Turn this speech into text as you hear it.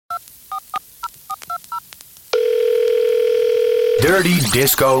Dirty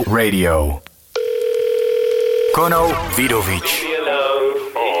Disco Radio. Kono Vidovic.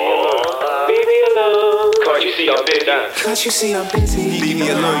 Can't you see I'm busy? Can't you see I'm busy? Leave me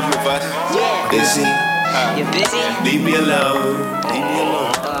alone, you bud. Yeah. Busy. You're busy? Leave me alone. Leave me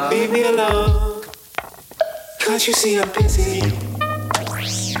alone. Leave me alone. Can't you see I'm busy?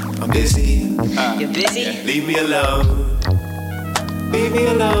 I'm busy. You're busy? Leave me alone. Leave me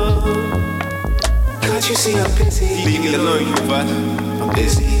alone. Can't you see I'm busy? Leave me alone, you bud. I'm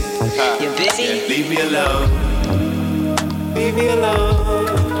busy. You're busy? Leave me alone. Leave me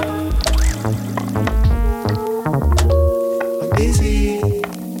alone. I'm busy.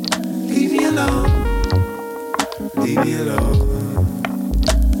 Leave me alone. Leave me alone.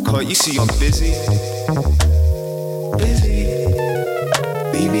 Can't you see I'm busy? Busy.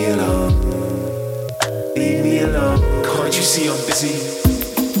 Leave me alone. Leave me alone. Can't you see I'm busy?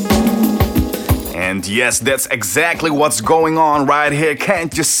 And yes, that's exactly what's going on right here.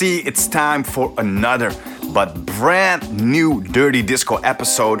 Can't you see? It's time for another but brand new Dirty Disco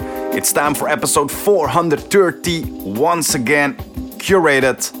episode. It's time for episode 430. Once again,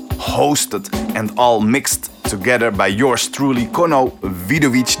 curated, hosted, and all mixed together by yours truly, Kono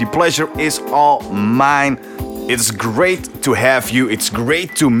Vidovic. The pleasure is all mine. It's great to have you. It's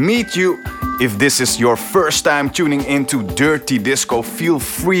great to meet you. If this is your first time tuning into Dirty Disco, feel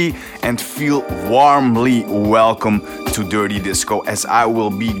free and feel warmly welcome to Dirty Disco, as I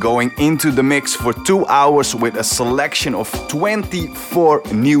will be going into the mix for 2 hours with a selection of 24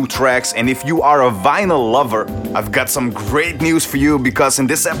 new tracks. And if you are a vinyl lover, I've got some great news for you, because in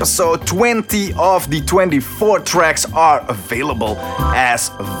this episode 20 of the 24 tracks are available as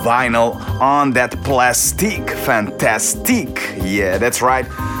vinyl on that plastique. Fantastic. Yeah, that's right.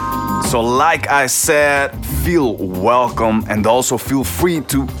 So like I said, feel welcome, and also feel free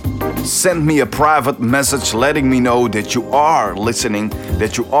to send me a private message letting me know that you are listening,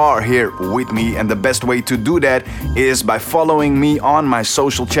 that you are here with me. And the best way to do that is by following me on my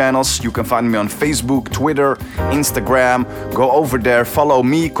social channels. You can find me on Facebook, Twitter, Instagram. Go over there, follow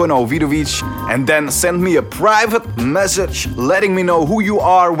me, Kono Vidovic, and then send me a private message letting me know who you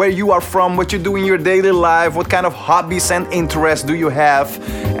are, where you are from, what you do in your daily life, what kind of hobbies and interests do you have,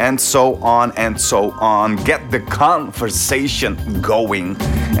 and so on and so on. Get the conversation going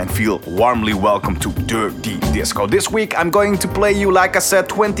and feel warmly welcome to Dirty Disco. This week I'm going to play you, like I said,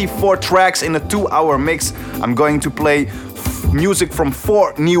 24 tracks in a 2-hour mix. I'm going to play music from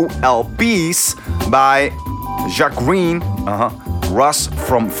 4 new LPs by GREENE, Russ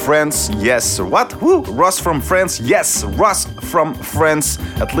from France, yes. What? Who? Russ from France, yes. Russ from France.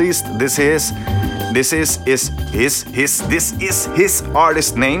 At least this is his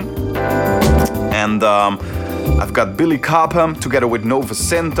artist name. And I've got Billy Cobham together with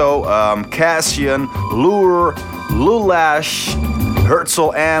Novecento, Cassian, Lure, LOELASH,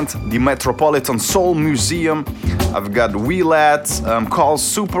 Herzl and the Metropolitan Soul Museum. I've got Wheelad, Call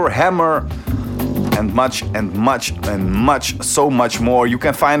Super Hammer, and much, so much more. You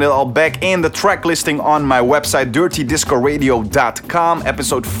can find it all back in the track listing on my website, dirtydiscoradio.com,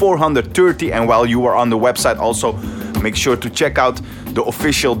 episode 430. And while you are on the website, also make sure to check out the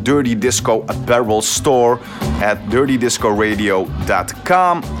official Dirty Disco apparel store at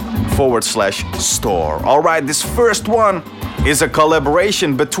dirtydiscoradio.com/store. All right, this first one is a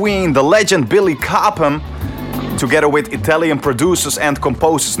collaboration between the legend Billy Cobham together with Italian producers and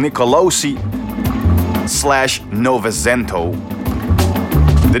composers Nicolosi/Novecento.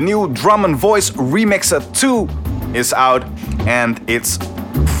 The new Drum and Voice Remixer 2 is out, and it's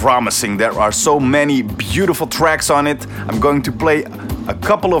promising. There are so many beautiful tracks on it. I'm going to play a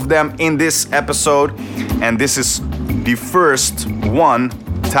couple of them in this episode, and this is the first one,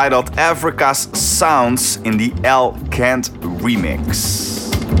 titled Africa's Sounds in the El Kent remix.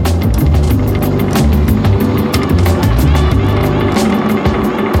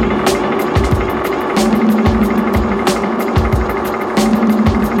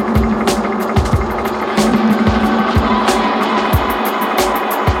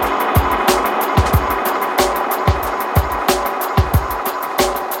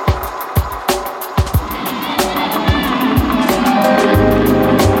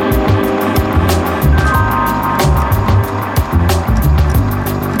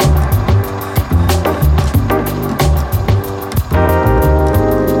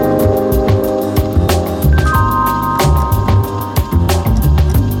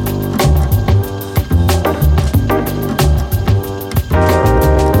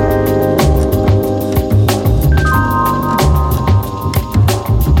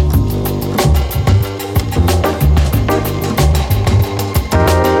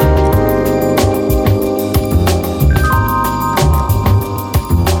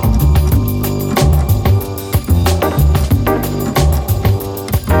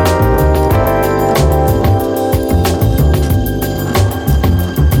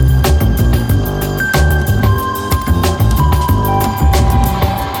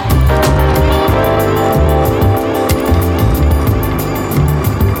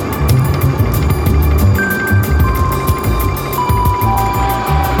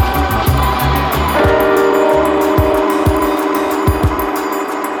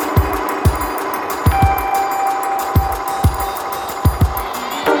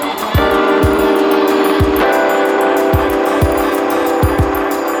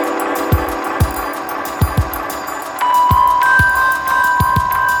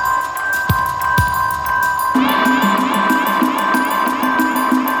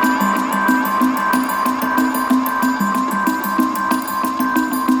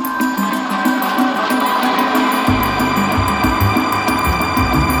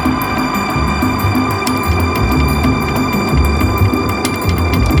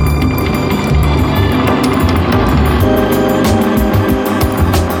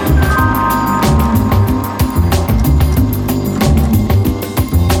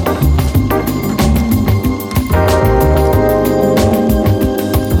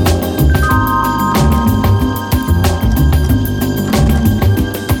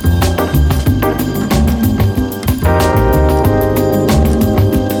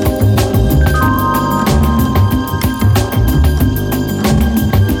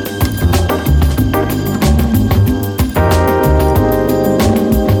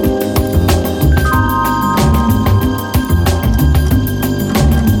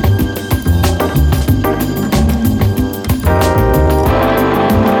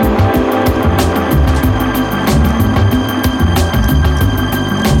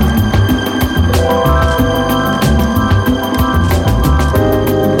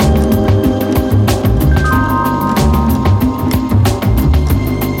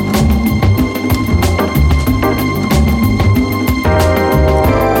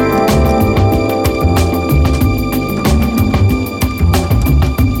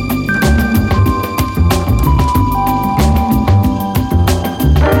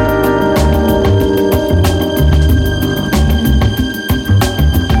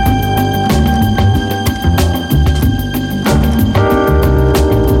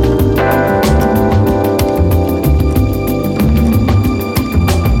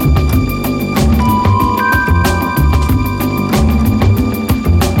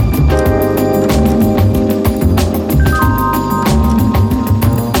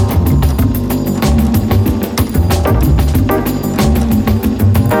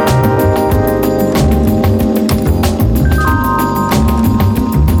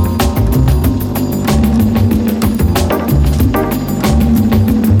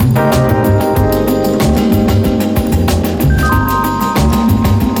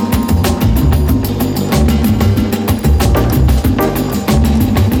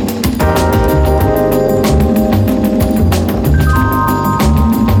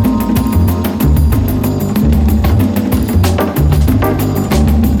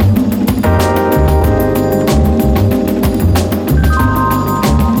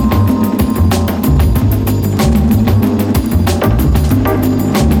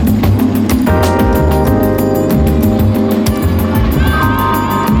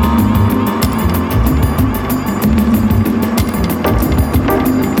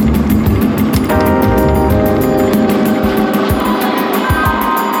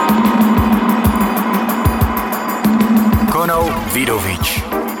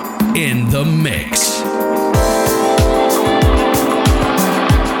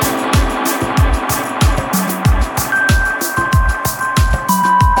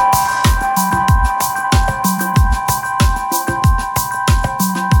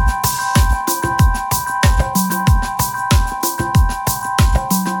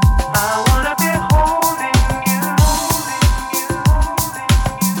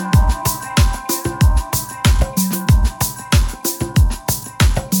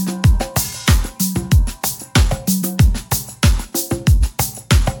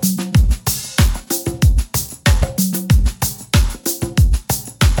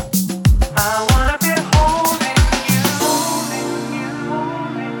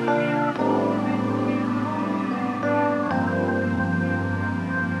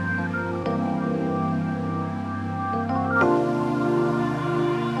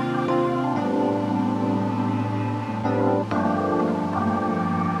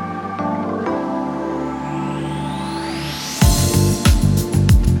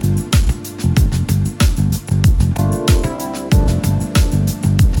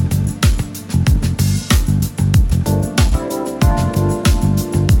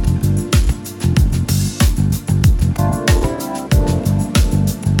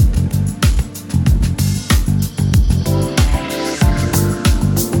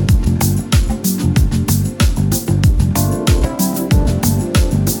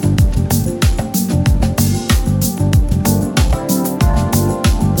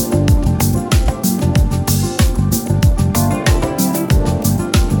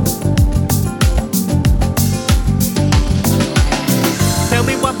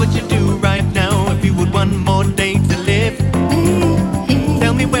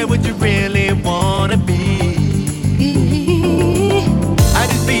 me, where would you really wanna be? At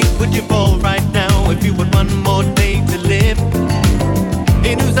his feet would you fall right now if you had one more day to live?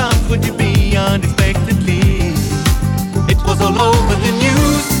 In whose arms would you be unexpectedly? It was all over the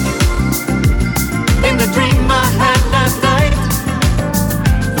news. In the dream I had last night,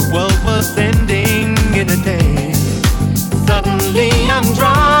 the world was ending in a day. Suddenly I'm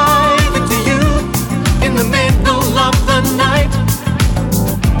driving to you in the middle of the night.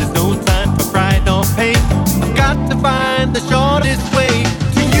 There's no time for pride or pain. I've got to find the shortest way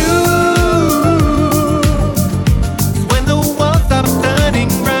to you. 'Cause when the world stops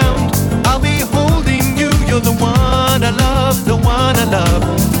turning round, I'll be holding you. You're the one I love, the one I love.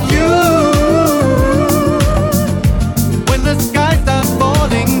 You. When the sky starts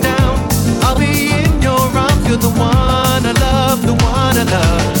falling down, I'll be in your arms. You're the one I love, the one I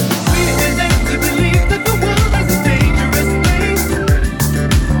love. We've been led to believe that the world is a dangerous place,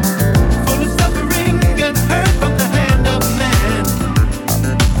 full of suffering and hurt from the hand of man.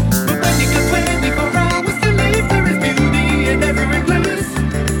 But when you get 24 hours to live, there is beauty in every place.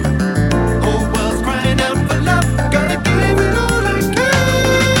 Whole world's crying out for love, gotta give it all I can.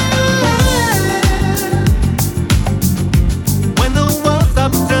 When the world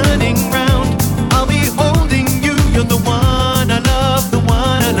stops turning round, I'll be holding you. You're the one I love, the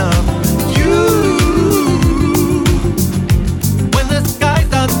one I love. You. When the sky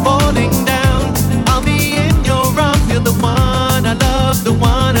starts falling down, I'll be in your arms. You're the one I love, the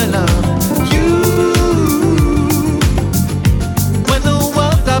one I love. You. When the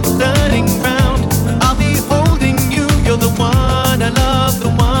world stops turning round, I'll be holding you. You're the one I love, the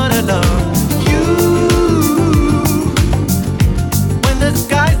one I love. You. When the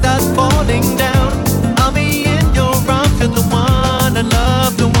sky starts falling down, I'll be in your arms. You're the one I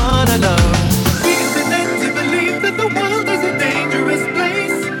love, the one I love. We've been led to believe that the world is a dangerous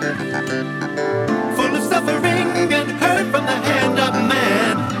place, full of suffering and hurt from the hand of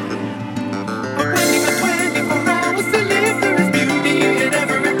man. But when you got 24 hours to live, there is beauty in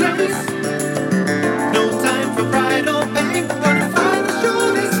every place. No time for pride or pain, gonna find the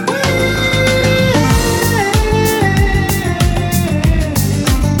shortest way.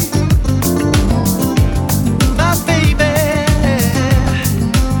 My baby,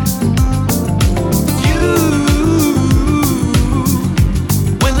 you.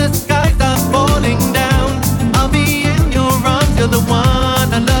 When the sky starts falling down, I'll be in your arms. You're the one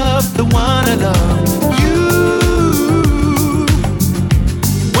I love, the one I love. You.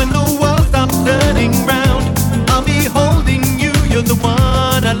 When the world stops turning round, I'll be holding you. You're the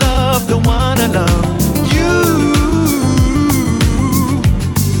one I love, the one I love. You.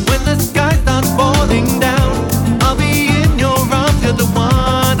 When the sky starts falling down, I'll be in your arms. You're the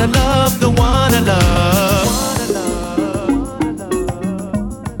one I love, the one I love.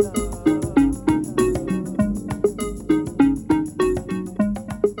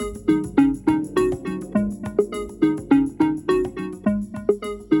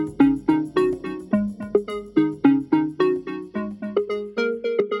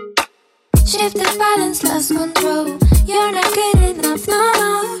 Shift the balance, lost control. You're not good enough no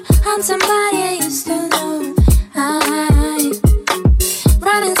more. I'm somebody I used to know. I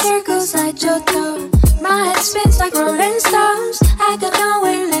run in circles like Johto. My head spins like rolling stones. I got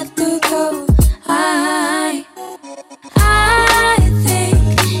nowhere left to go. I think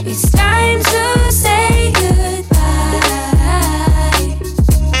it's time to say goodbye.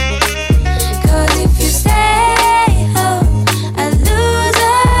 'Cause if you stay home, I lose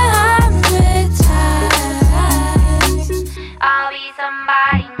 100 times. I'll be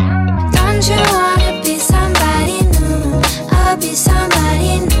somebody new. Don't you wanna be somebody new? I'll be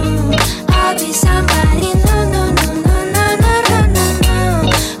somebody new. I'll be somebody new. No, no, no, no, no, no, no, no.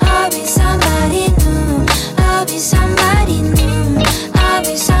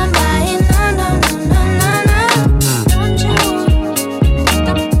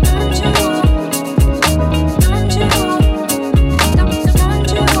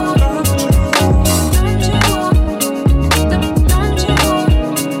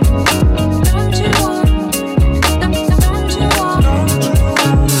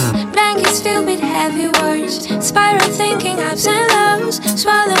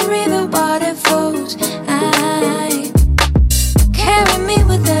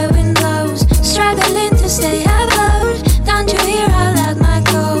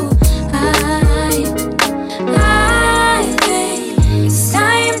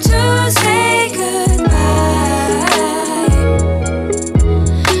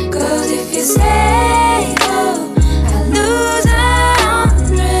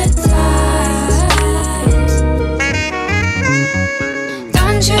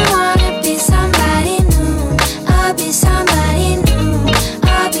 Don't you wanna be somebody new? I'll be somebody new.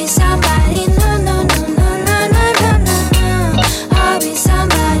 I'll be somebody new. No, no, no, no, no, no, no, no. I'll be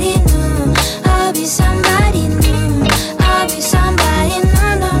somebody new. I'll be somebody new. I'll be somebody new.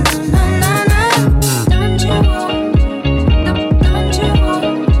 No, no, no, no, no. Don't you want? Don't you want?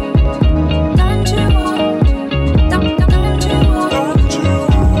 Don't you want? Don't you want? Don't you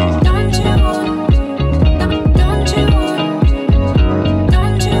want? Don't you want? Don't you want?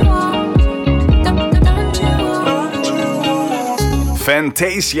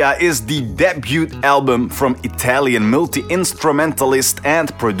 Fantasia is the debut album from Italian multi-instrumentalist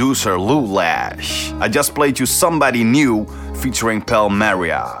and producer LOELASH. I just played you Somebody New featuring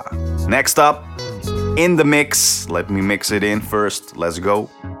Palmaria. Next up, in the mix, let me mix it in first, let's go.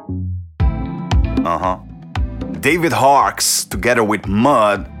 David Harks together with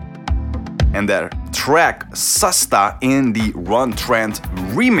Mud and their track Sasta in the Run Trend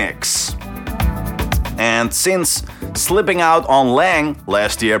remix. And since slipping out on Lang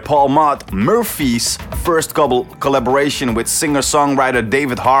last year, Paul Mudd Murphy's first collaboration with singer-songwriter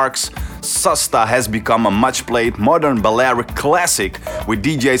David Harks, Sasta has become a much-played modern Balearic classic, with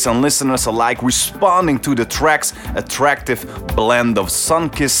DJs and listeners alike responding to the track's attractive blend of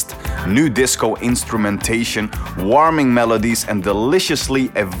sun-kissed new disco instrumentation, warming melodies and deliciously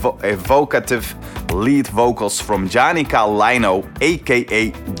evocative lead vocals from Janica Lino,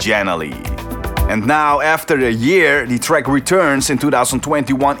 aka Janely. And now, after a year, the track returns in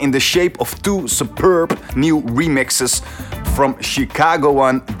 2021 in the shape of two superb new remixes from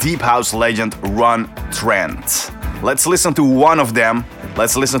Chicagoan deep house legend Run Trent. Let's listen to one of them.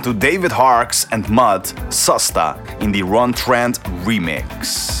 Let's listen to David Harks and Mud, Sasta, in the Run Trent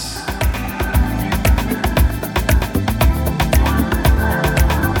remix.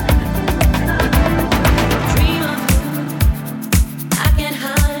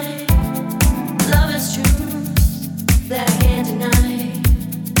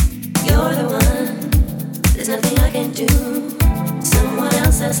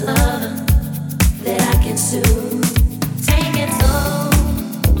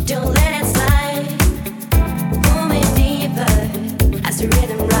 Don't let it slide. Pull me deeper as the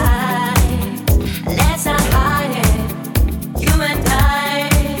rhythm rides.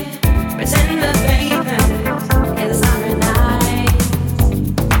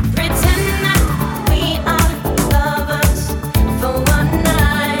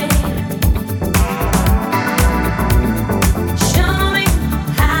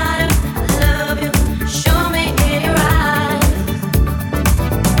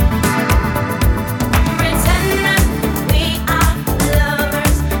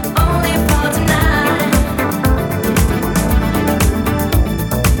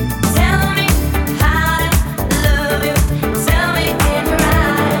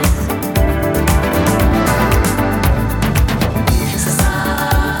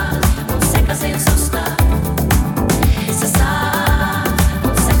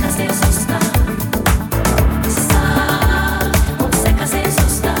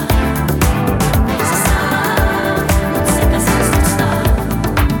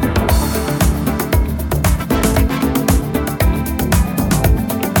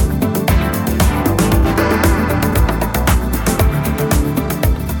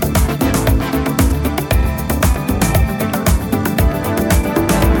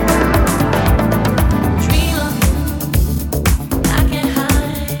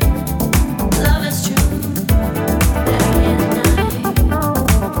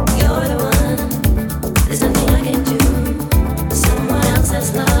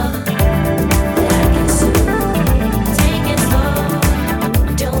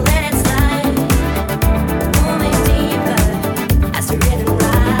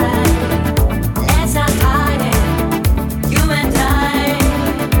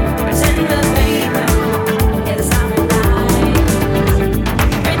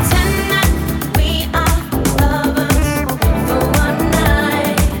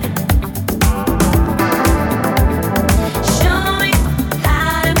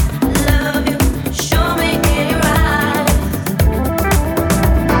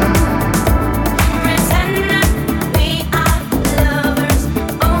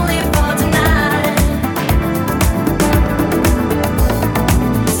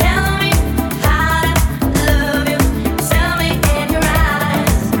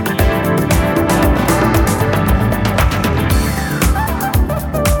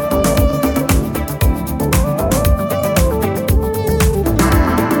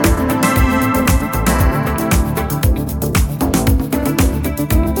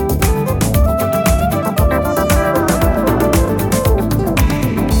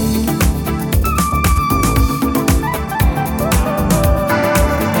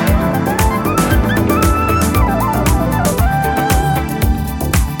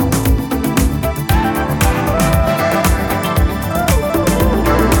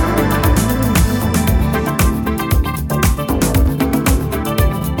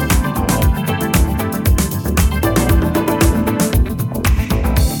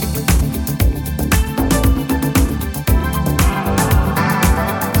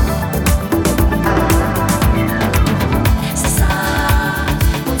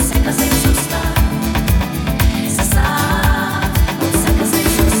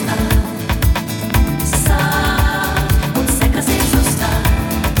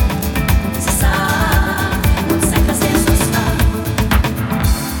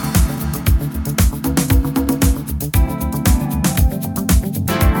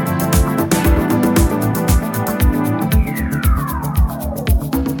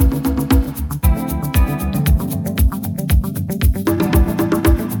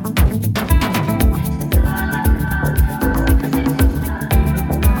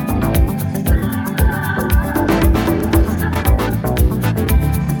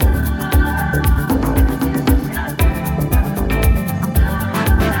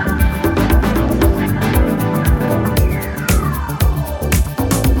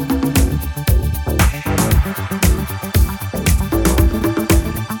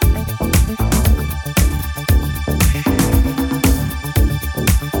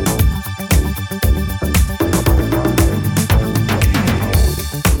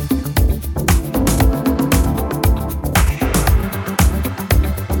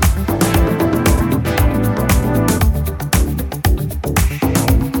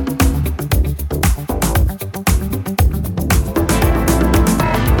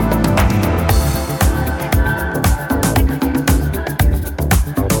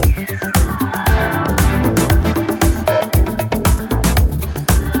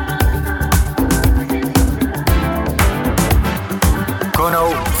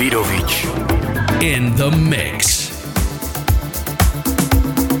 the mix.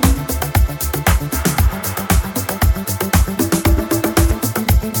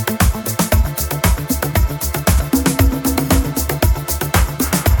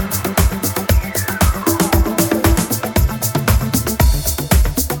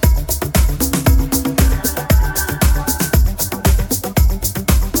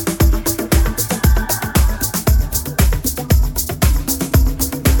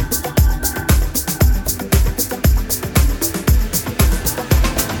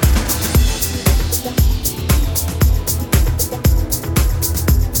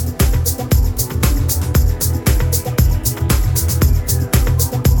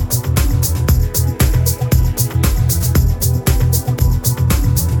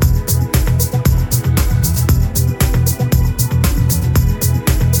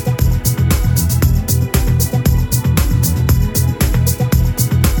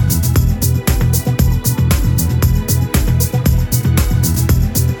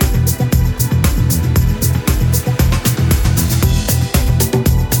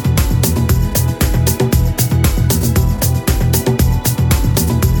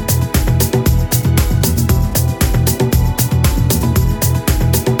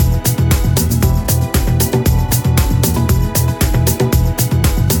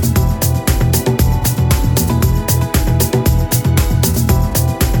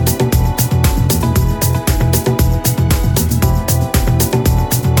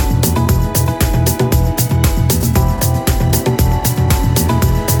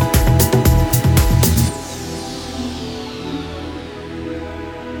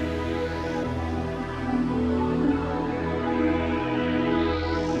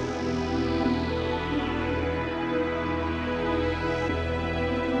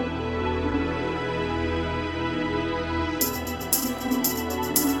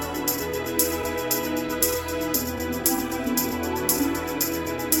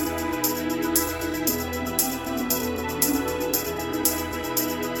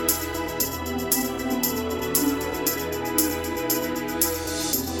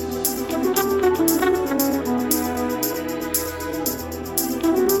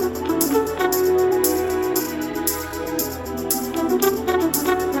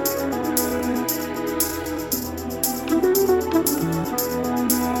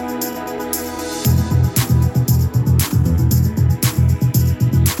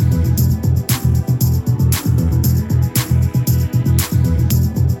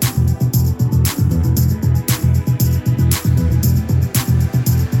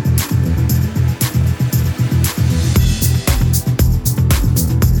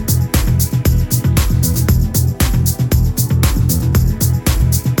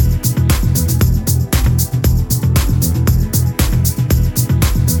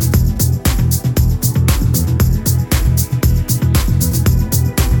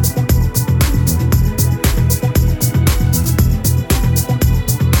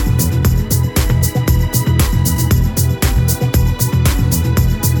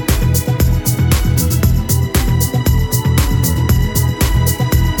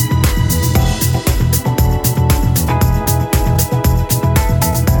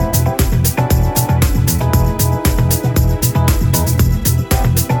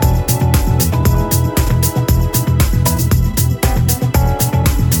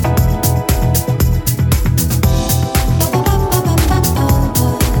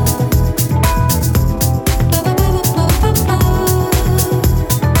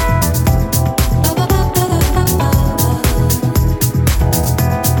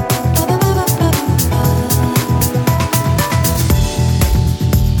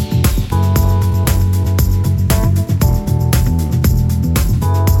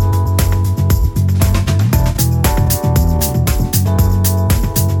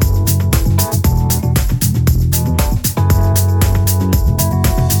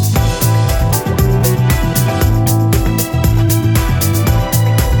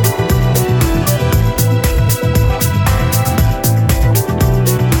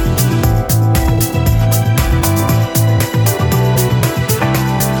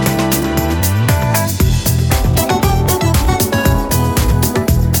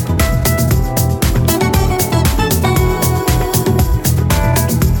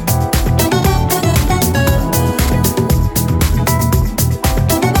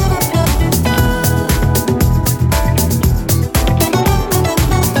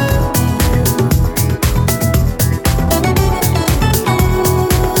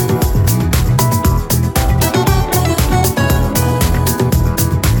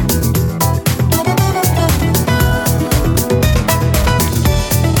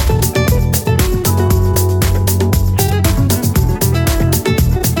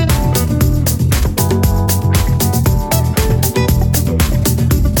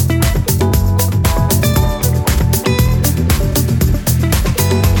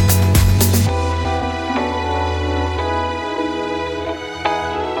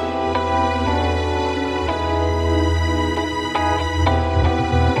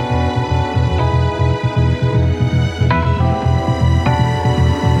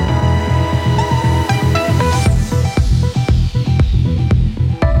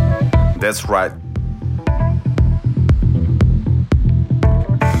 That's right.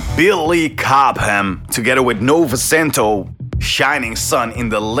 Billy Cobham, together with Novecento, Shining Sun in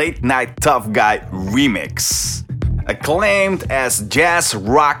the Late Night Tough Guy remix. Acclaimed as jazz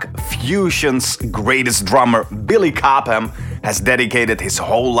rock fusion's greatest drummer, Billy Cobham has dedicated his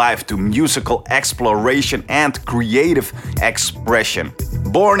whole life to musical exploration and creative expression.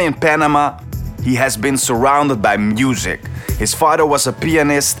 Born in Panama, he has been surrounded by music. His father was a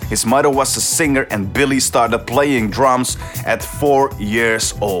pianist, his mother was a singer, and Billy started playing drums at 4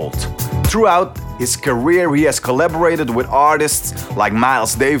 years old. Throughout his career, he has collaborated with artists like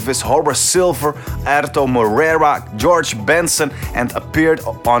Miles Davis, Horace Silver, Erto Moreira, George Benson, and appeared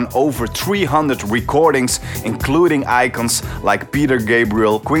on over 300 recordings, including icons like Peter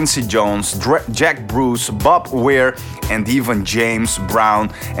Gabriel, Quincy Jones, Jack Bruce, Bob Weir, and even James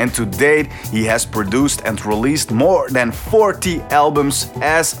Brown. And to date, he has produced and released more than 40 albums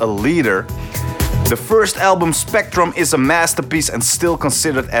as a leader. The first album, Spectrum, is a masterpiece and still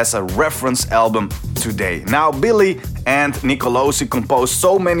considered as a reference album today. Now, Billy and Nicolosi composed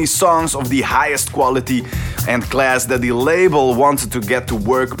so many songs of the highest quality and class that the label wanted to get to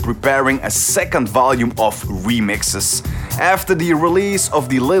work preparing a second volume of remixes. After the release of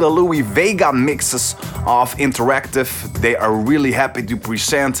the Little Louie Vega mixes of Interactive, they are really happy to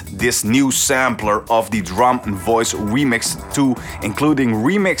present this new sampler of the drum and voice remix too, including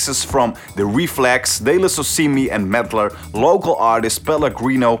remixes from The Reflex, De La Sosimi and Medler, local artists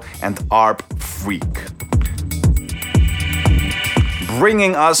Pellegrino and Arp Freak.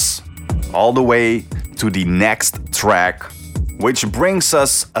 Bringing us all the way to the next track, which brings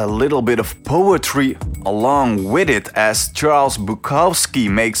us a little bit of poetry along with it, as Charles Bukowski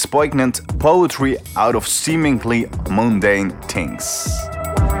makes poignant poetry out of seemingly mundane things.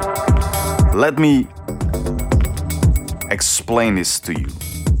 Let me explain this to you,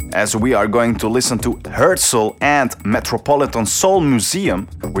 as we are going to listen to Herzl and Metropolitan Soul Museum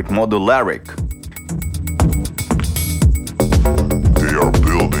with Modularic. They are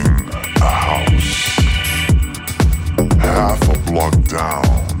building a house half a block down,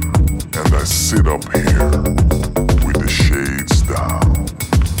 and I sit up here with the shades down,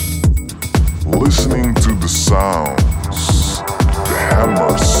 listening to the sounds, the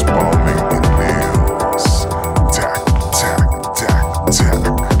hammers pounding in nails, tack, tack, tack, tack,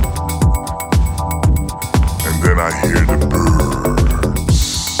 and then I hear the birds,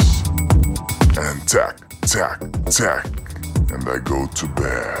 and tack, tack, tack, and I go to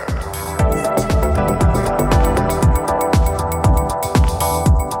bed.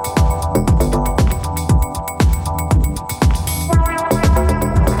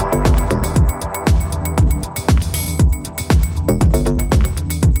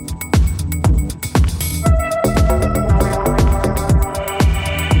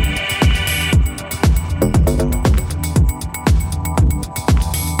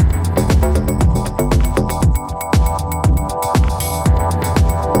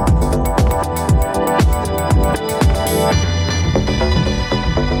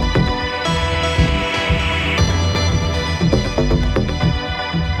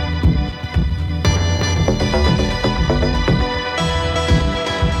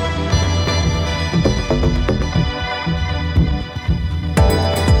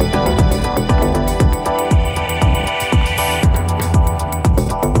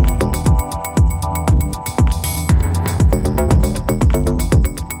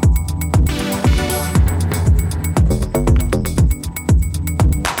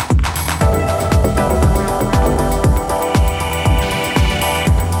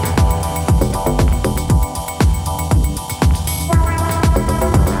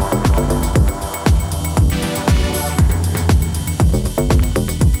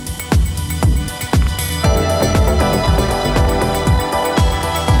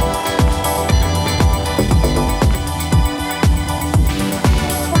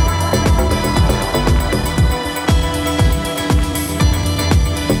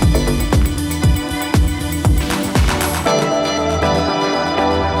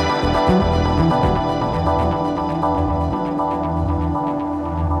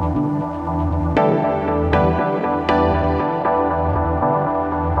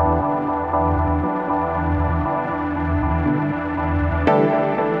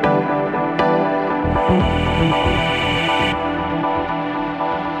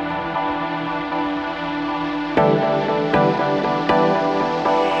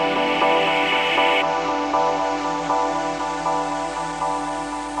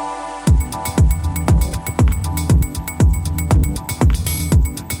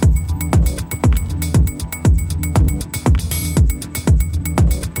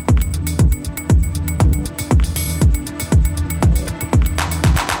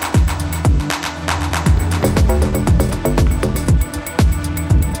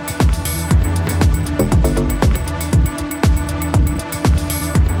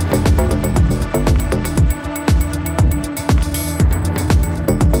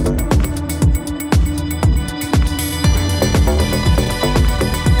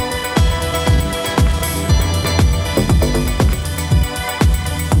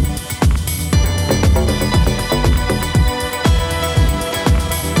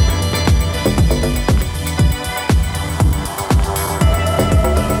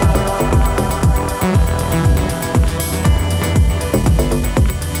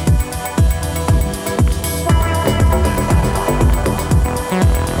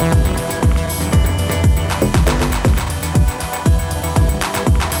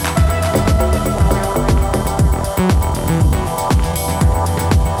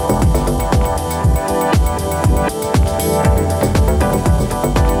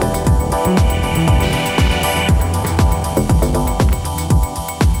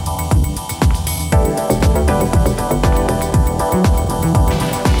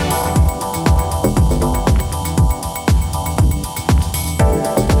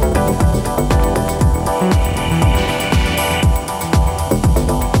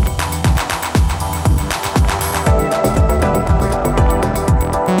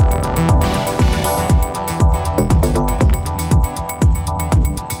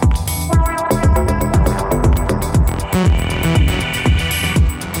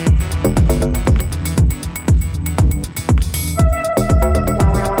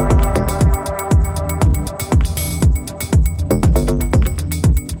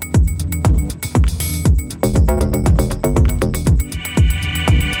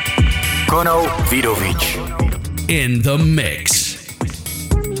 Mitrovic in the mix.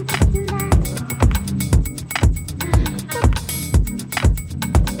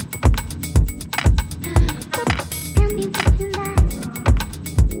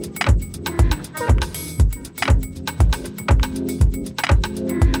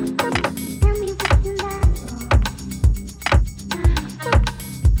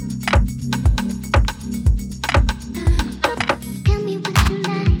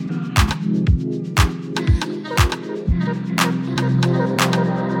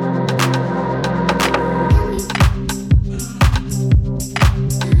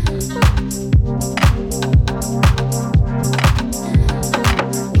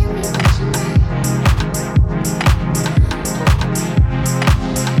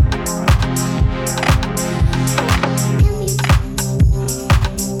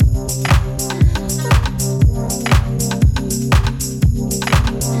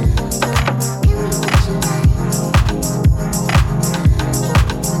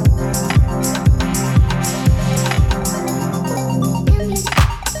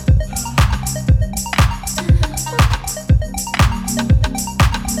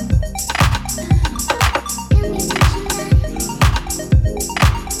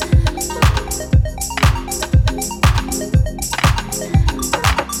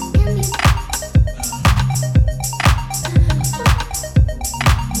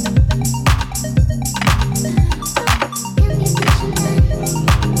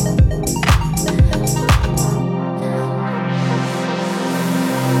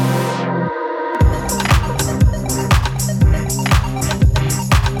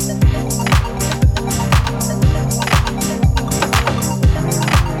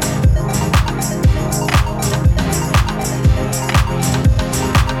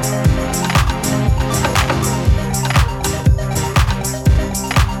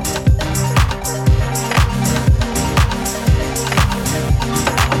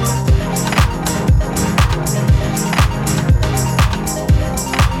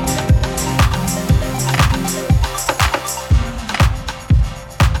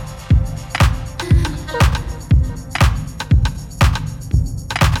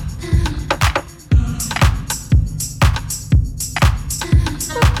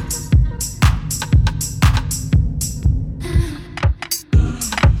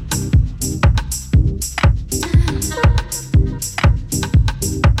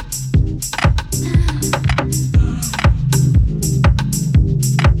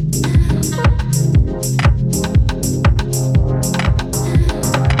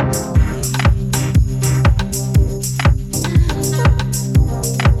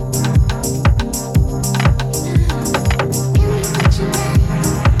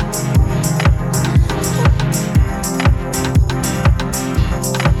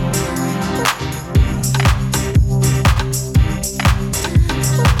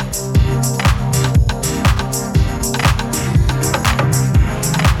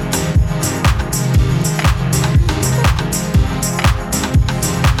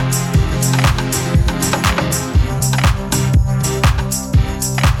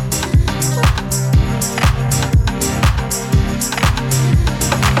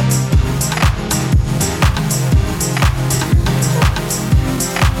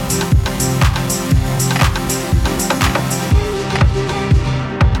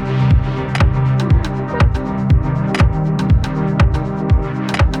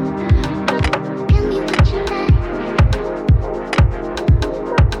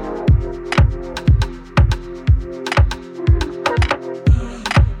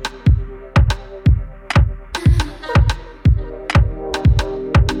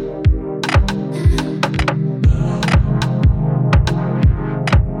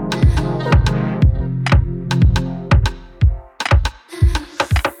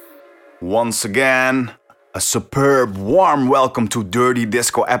 Once again, a superb, warm welcome to Dirty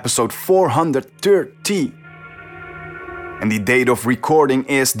Disco episode 430. And the date of recording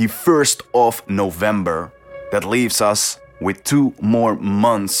is the 1st of November. That leaves us with 2 more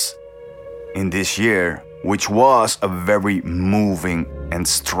months in this year, which was a very moving and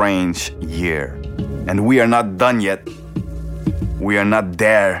strange year. And we are not done yet. We are not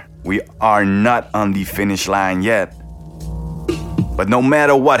there. We are not on the finish line yet. But no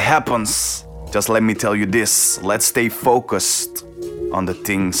matter what happens, just let me tell you this, let's stay focused on the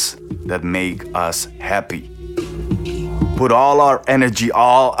things that make us happy. Put all our energy,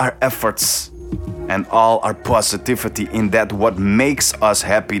 all our efforts, and all our positivity in that what makes us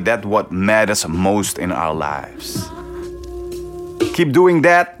happy, that what matters most in our lives. Keep doing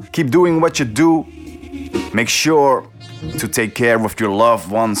that, keep doing what you do. Make sure to take care of your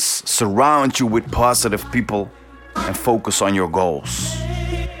loved ones, surround you with positive people, and focus on your goals.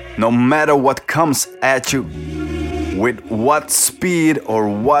 No matter what comes at you, with what speed or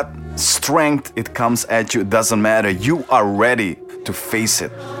what strength it comes at you, it doesn't matter. You are ready to face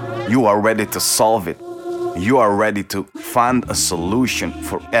it. You are ready to solve it. You are ready to find a solution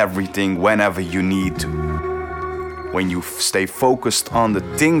for everything whenever you need to. When you stay focused on the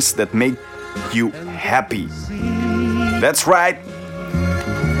things that make you happy. That's right.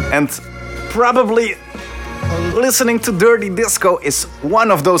 And probably listening to Dirty Disco is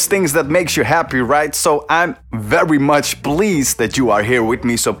one of those things that makes you happy, right? So I'm very much pleased that you are here with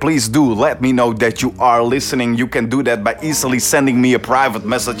me. So please do let me know that you are listening. You can do that by easily sending me a private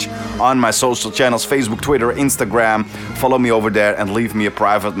message on my social channels, Facebook, Twitter, Instagram. Follow me over there and leave me a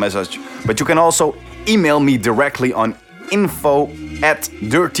private message. But you can also email me directly on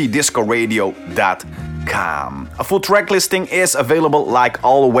info@dirtydiscoradio.com. A full track listing is available like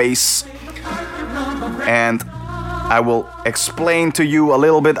always. And I will explain to you a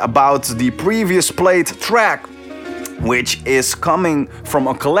little bit about the previous played track, which is coming from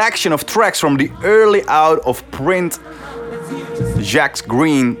a collection of tracks from the early out of print JACQUES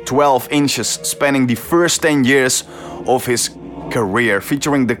GREENE 12 inches, spanning the first 10 years of his career,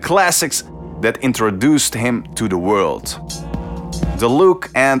 featuring the classics that introduced him to the world. The Look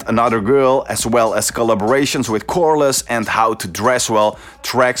and Another Girl, as well as collaborations with Corliss and How to Dress Well,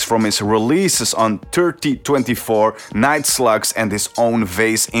 tracks from his releases on 3024, Night Slugs and his own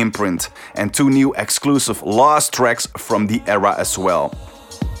Vase imprint, and 2 new exclusive Lost tracks from the era as well.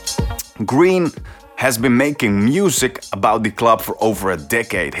 Greene has been making music about the club for over a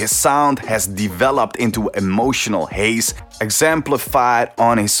decade. His sound has developed into emotional haze, exemplified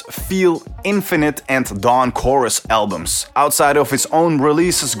on his Feel, Infinite and Dawn Chorus albums. Outside of his own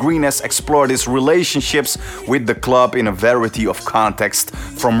releases, Greene has explored his relationships with the club in a variety of contexts,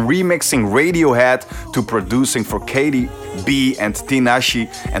 from remixing Radiohead to producing for Katy B and Tinashe,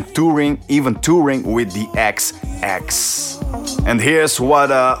 and even touring with the XX. And here's what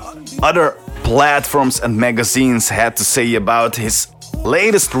other platforms and magazines had to say about his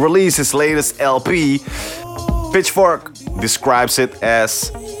latest release, his latest LP. Pitchfork describes it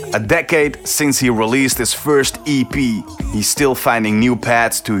as a decade since he released his first EP. He's still finding new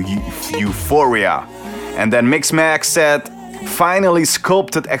paths to euphoria. And then Mixmag said, finally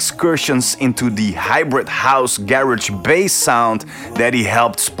sculpted excursions into the hybrid house garage bass sound that he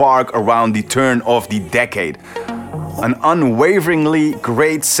helped spark around the turn of the decade. An unwaveringly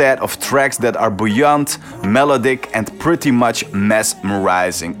great set of tracks that are buoyant, melodic and pretty much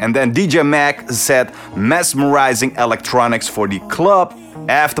mesmerizing. And then DJ Mac said, mesmerizing electronics for the club,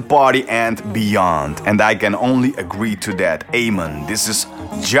 after party and beyond. And I can only agree to that. Amen. This is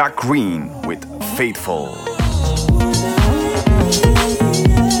JACQUES GREENE with Faithful.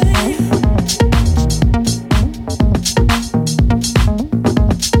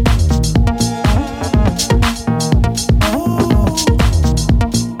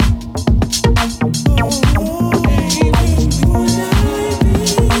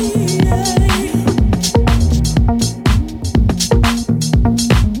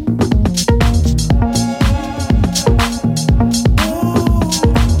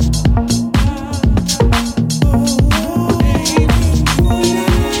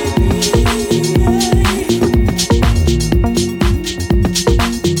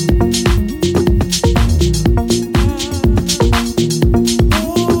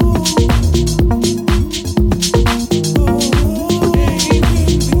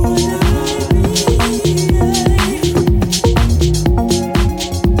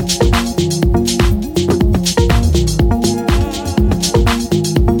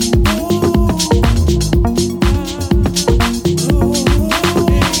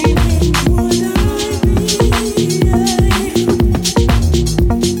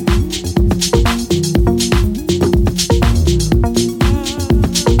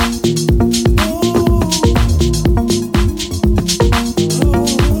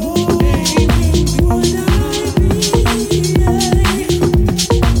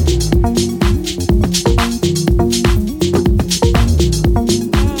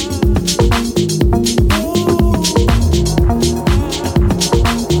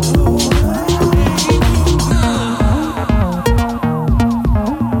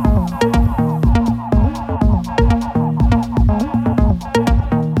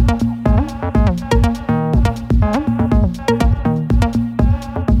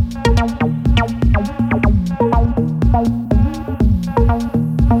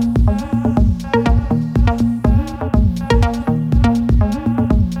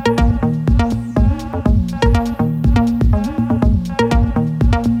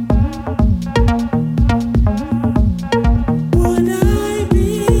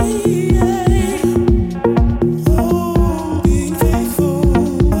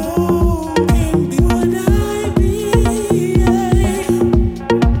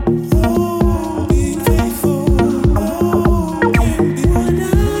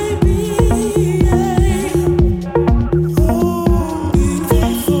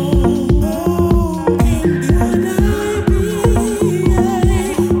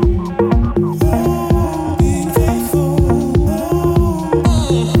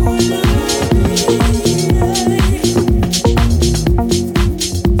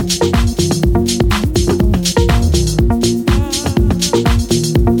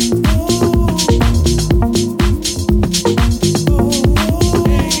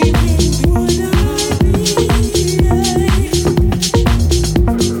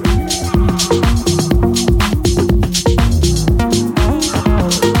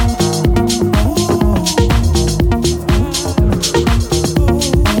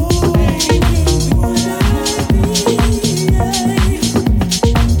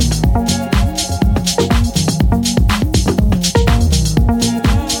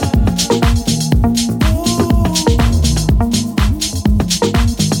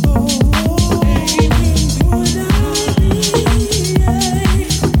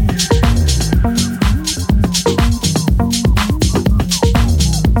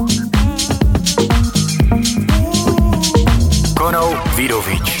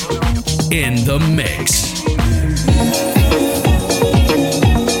 in the mix.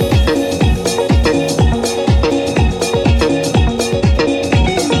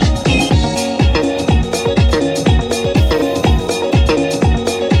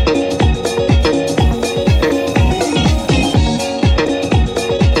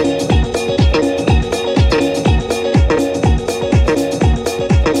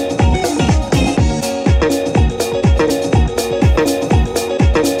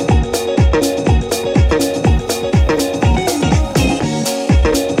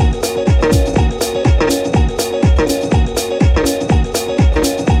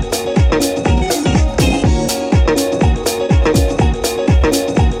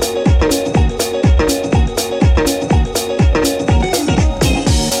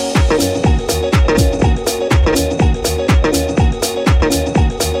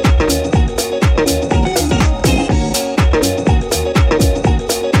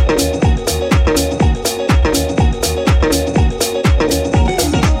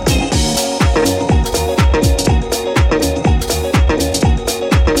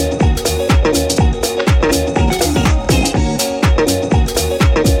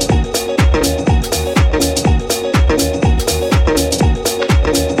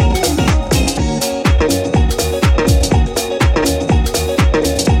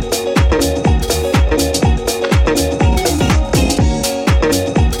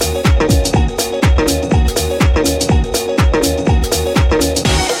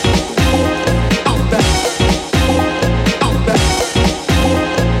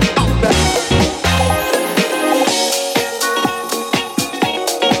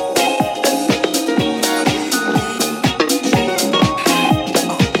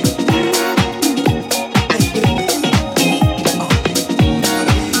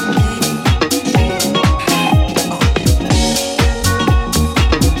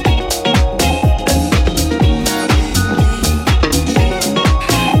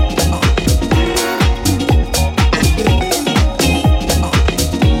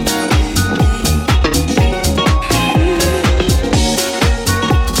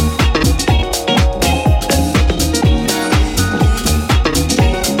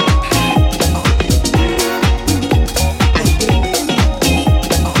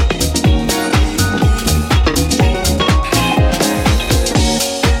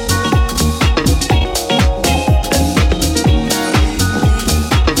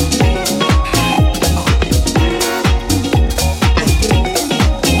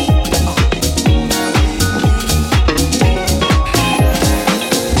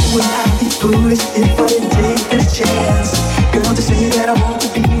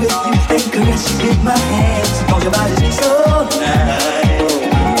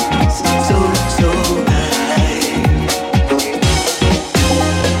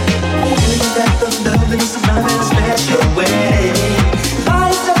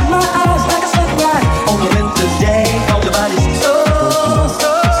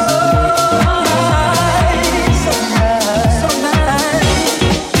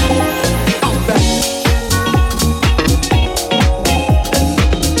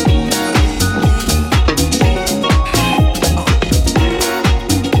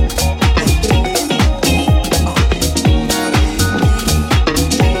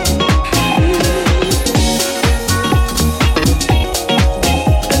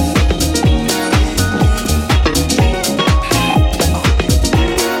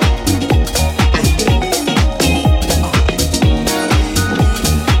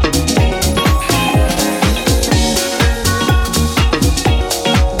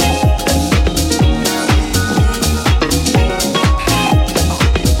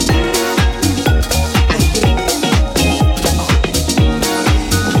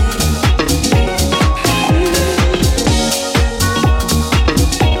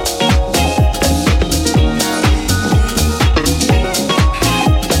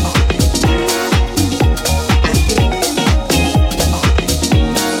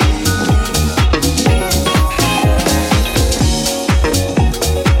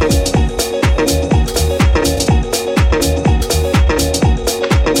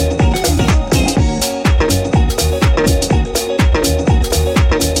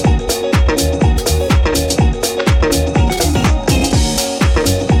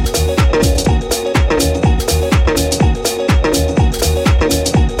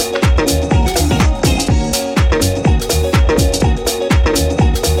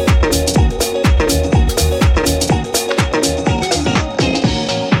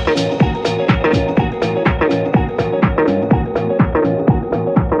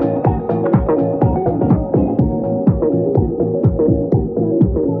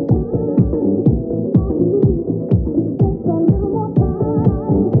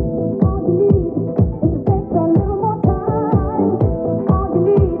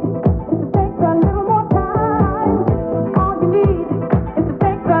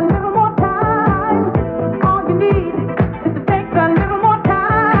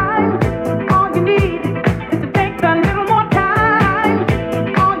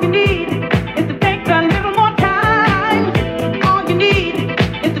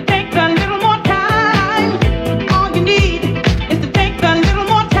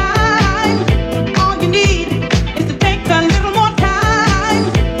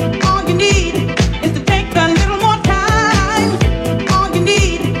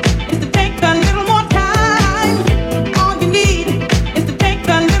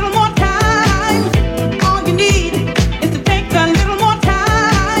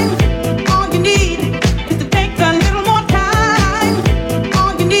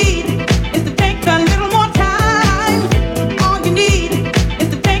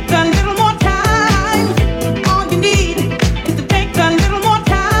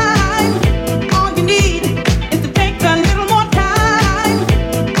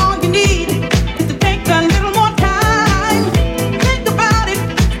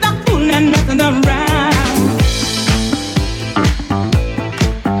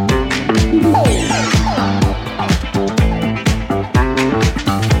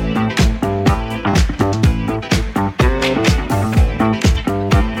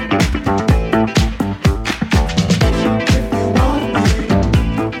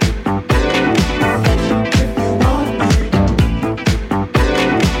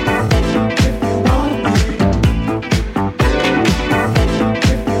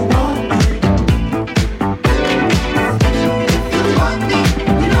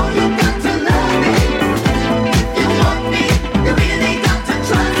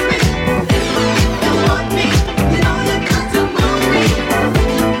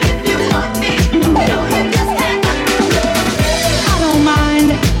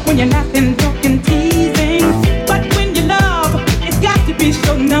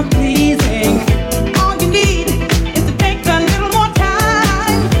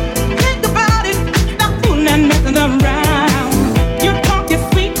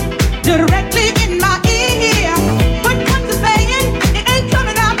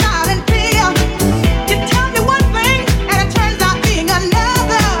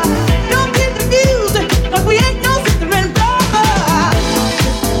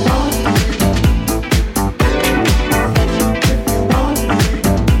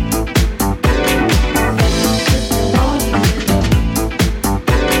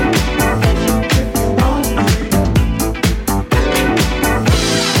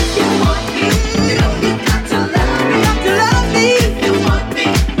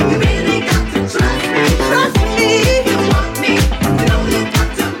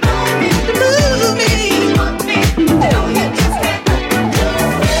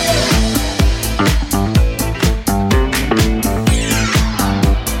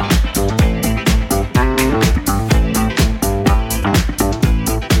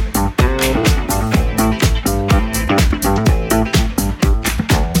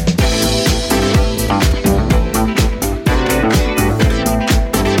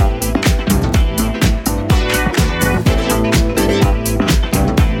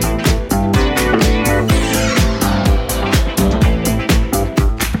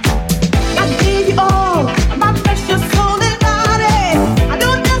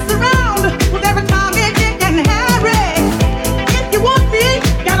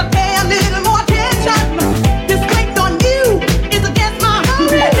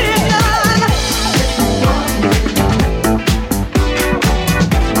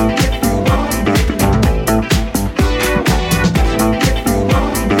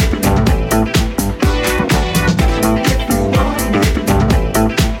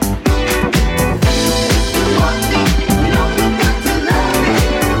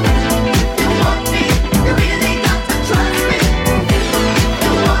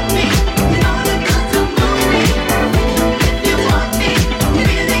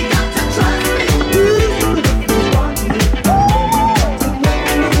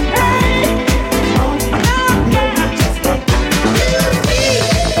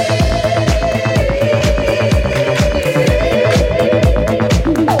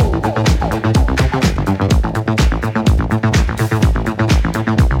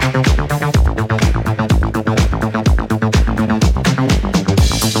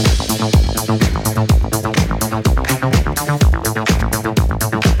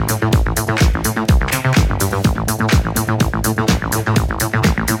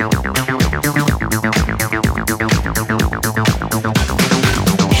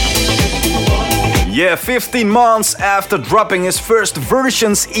 Yeah, 15 months after dropping his first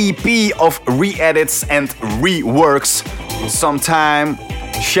Versions EP of re-edits and reworks, Sometime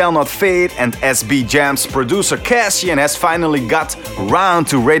Shall Not Fade and SB Jam's producer Cassian has finally got round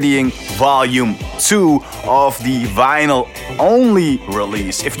to readying Volume 2 of the vinyl-only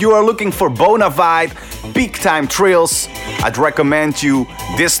release. If you are looking for bona fide peak-time thrills, I'd recommend you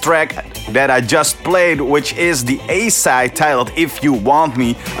this track that I just played, which is the A-side titled If You Want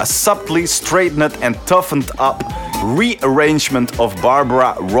Me, a subtly straightened and toughened up rearrangement of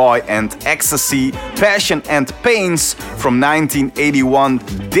Barbara Roy and Ecstasy, Passion and Pains from 1981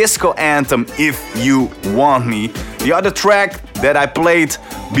 disco anthem If You Want Me. The other track that I played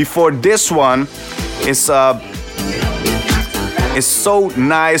before this one is So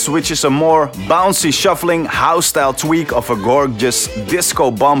Nice, which is a more bouncy shuffling house style tweak of a gorgeous disco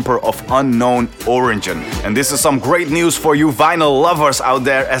bumper of unknown origin. And this is some great news for you vinyl lovers out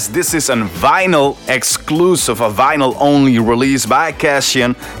there, as this is a vinyl exclusive, a vinyl only release by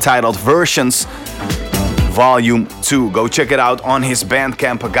Cassian titled Versions Volume 2. Go check it out on his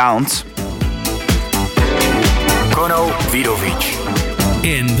Bandcamp account. Kono Vidovic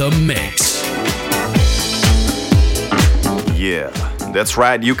in the mix. Yeah, that's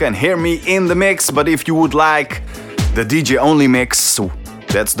right, you can hear me in the mix, but if you would like the DJ only mix,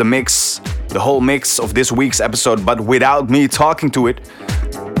 that's the mix, the whole mix of this week's episode, but without me talking to it,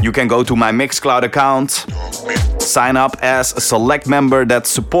 you can go to my Mixcloud account, sign up as a select member that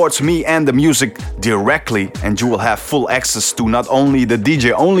supports me and the music directly, and you will have full access to not only the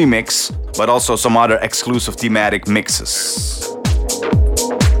DJ only mix, but also some other exclusive thematic mixes.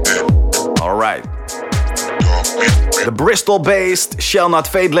 Alright. The Bristol-based Shall Not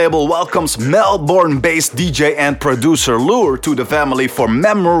Fade label welcomes Melbourne-based DJ and producer Lure to the family for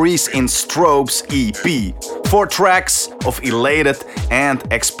Memories in Strobes EP. 4 tracks of elated and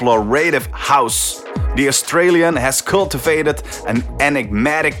explorative house. The Australian has cultivated an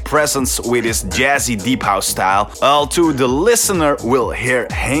enigmatic presence with his jazzy deep house style, while to the listener will hear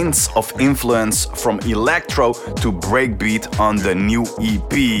hints of influence from electro to breakbeat on the new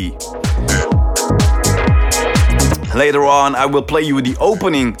EP. Later on, I will play you the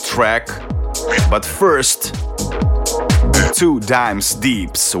opening track, but first, 2 Dimes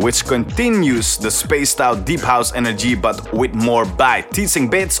Deeps, which continues the spaced out deep house energy but with more bite, teasing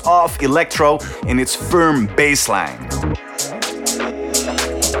bits of electro in its firm bass line.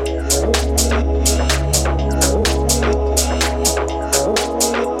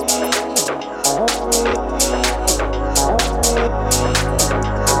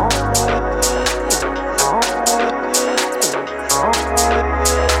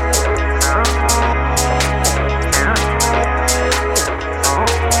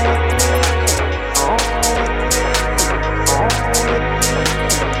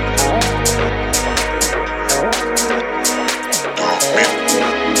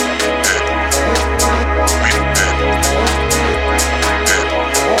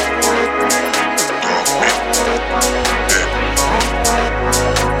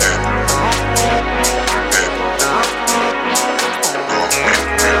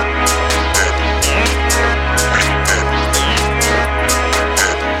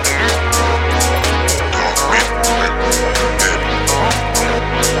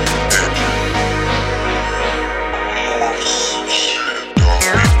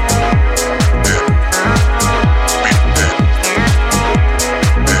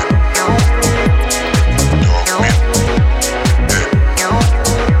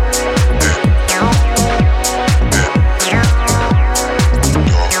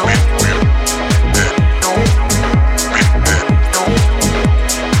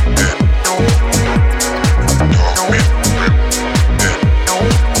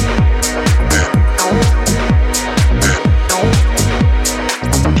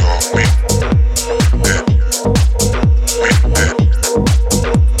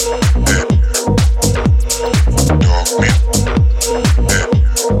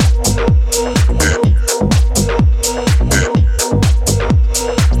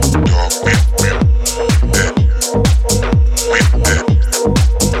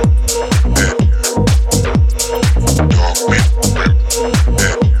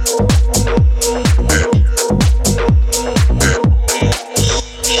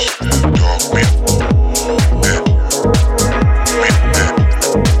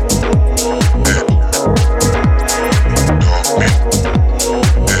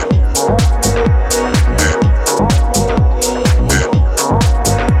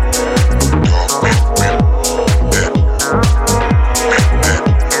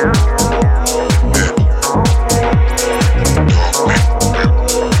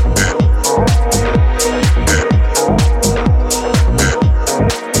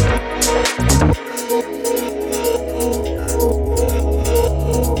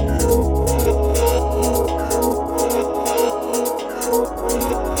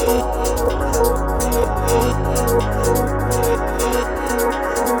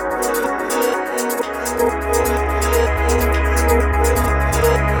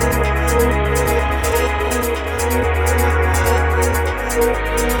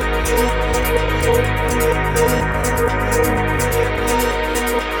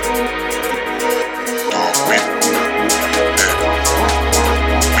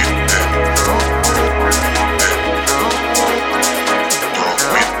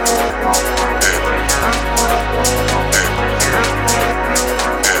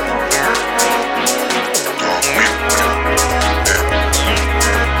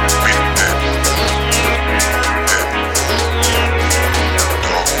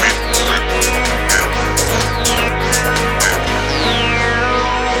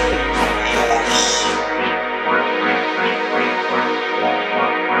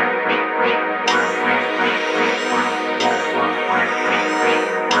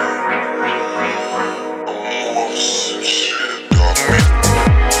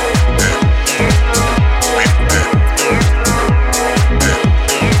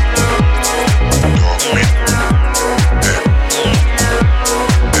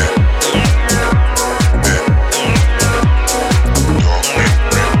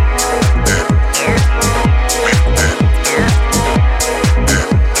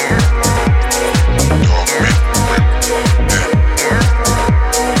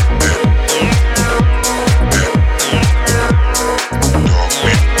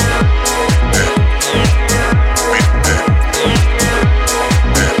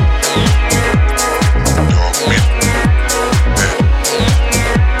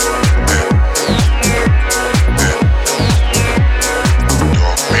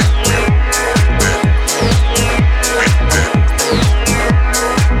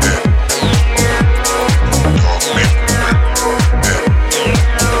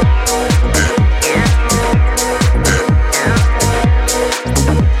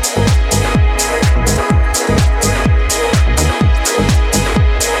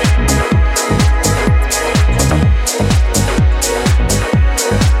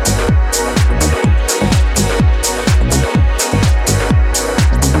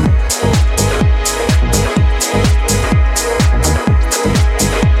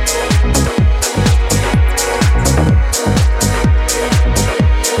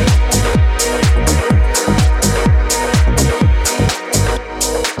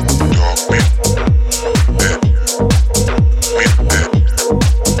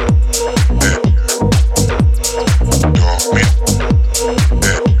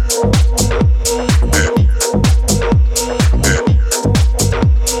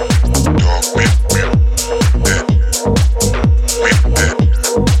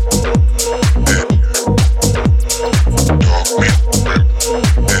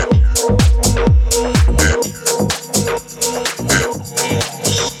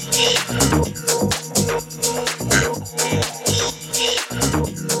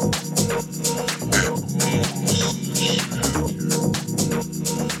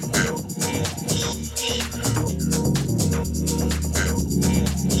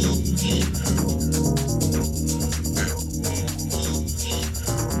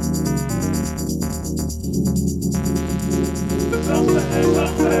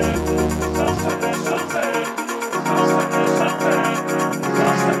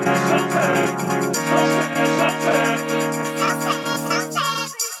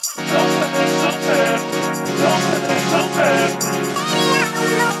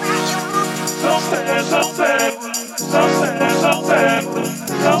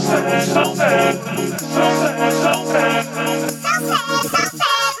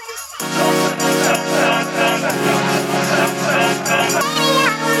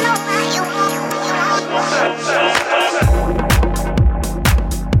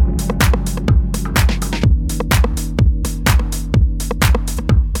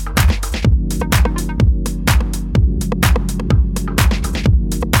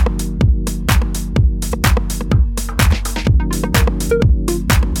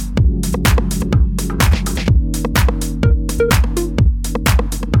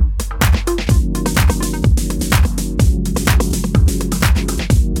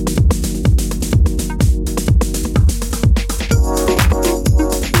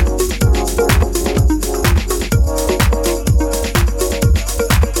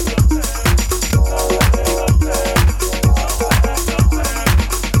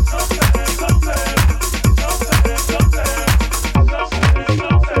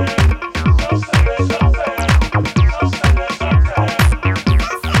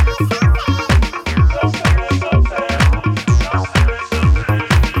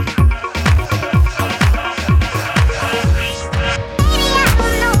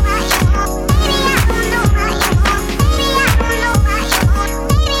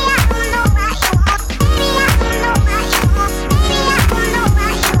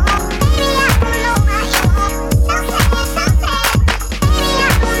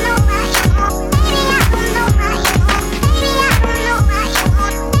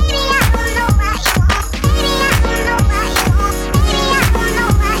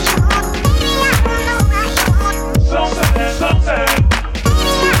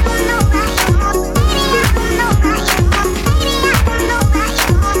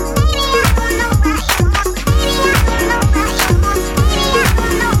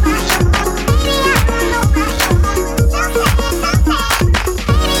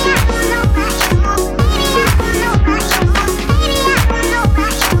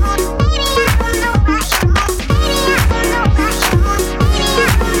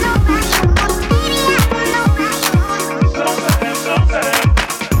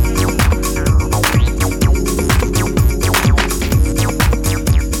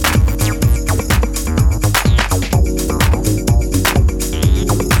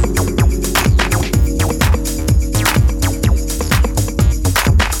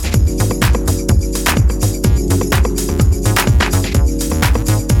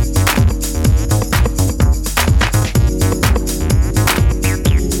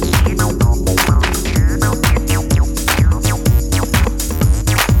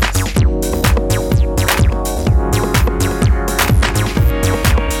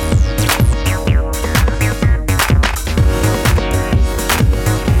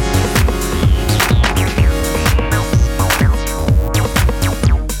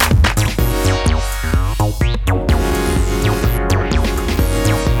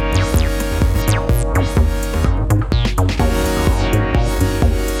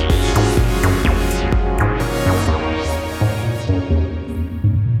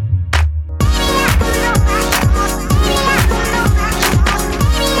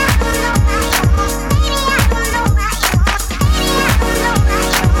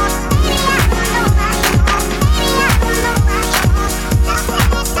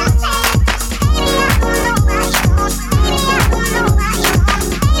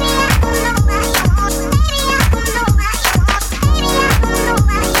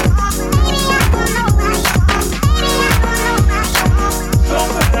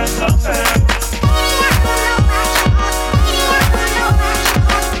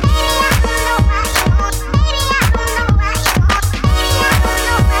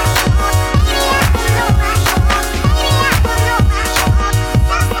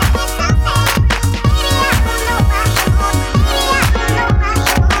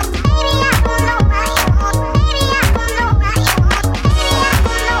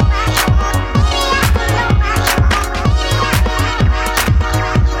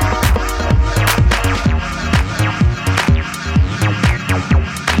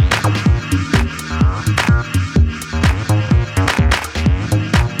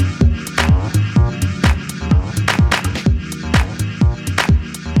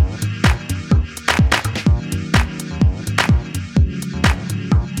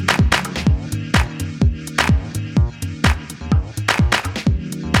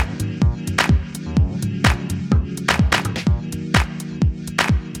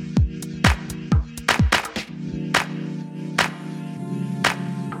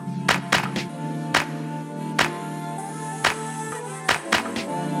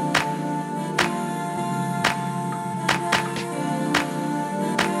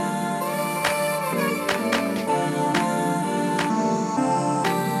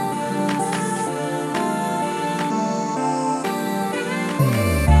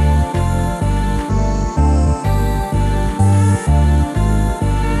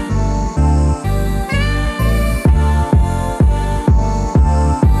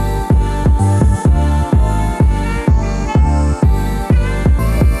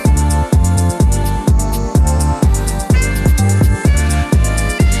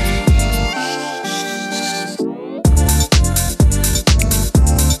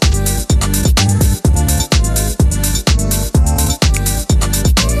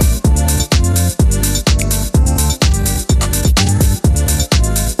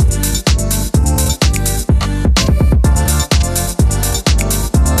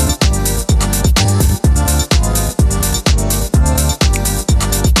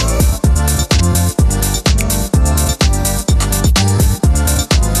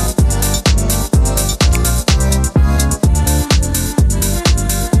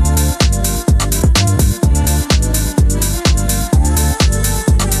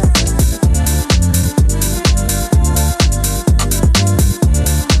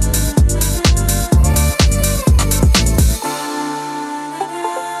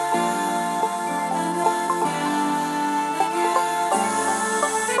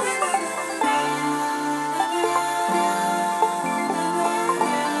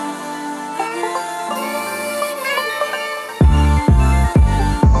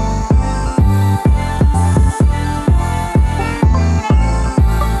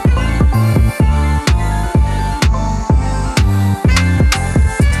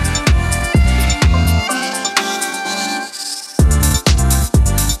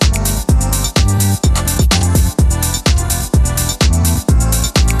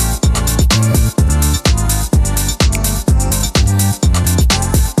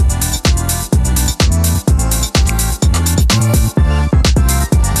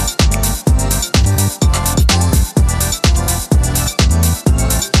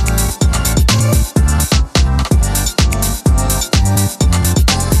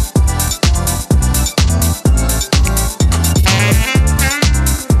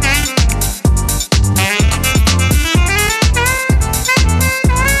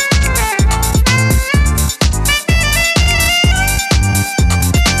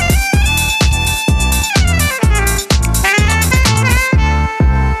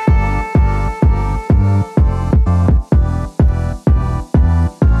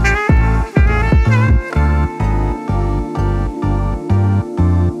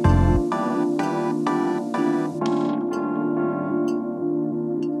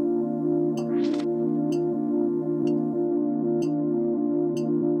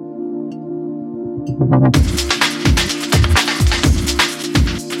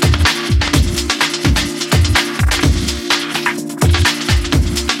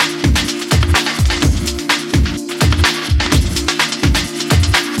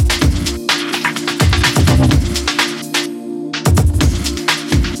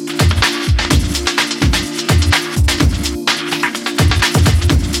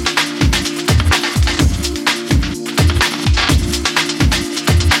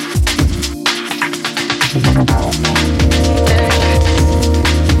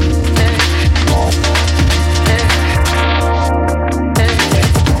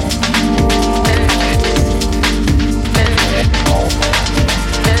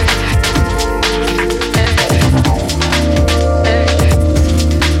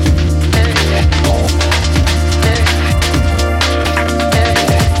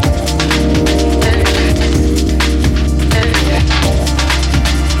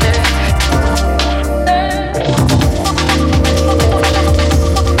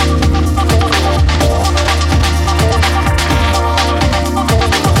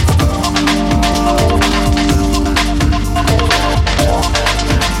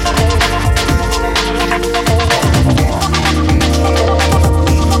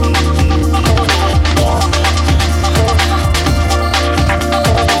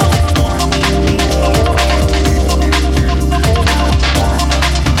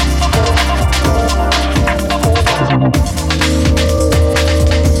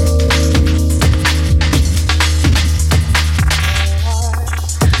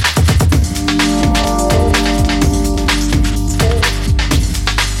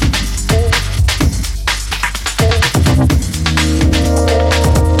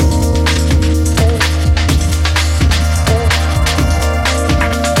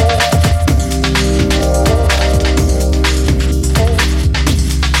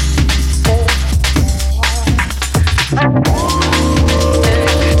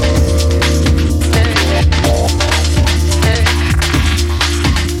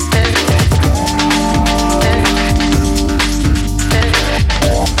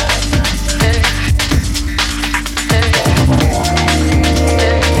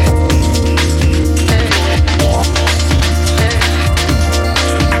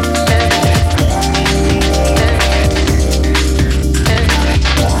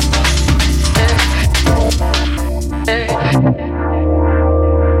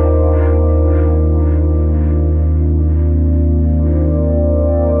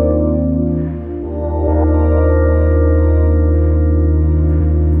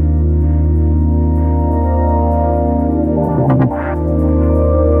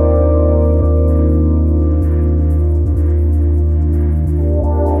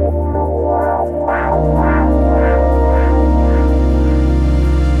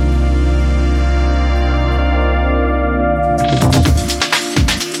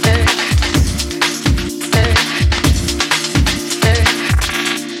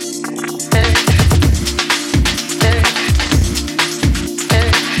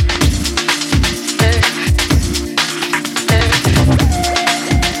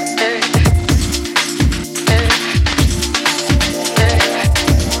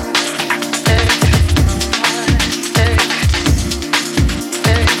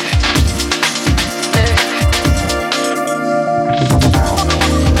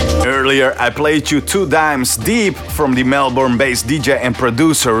 Earlier, I played you Two Dimes Deep from the Melbourne-based DJ and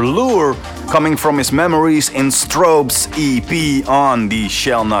producer Lure, coming from his Memories in Strobes EP on the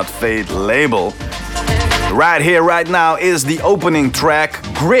Shall Not Fade label. Right here, right now, is the opening track,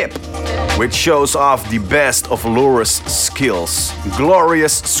 Grip, which shows off the best of Lure's skills.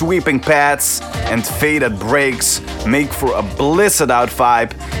 Glorious sweeping pads and faded breaks make for a blissed out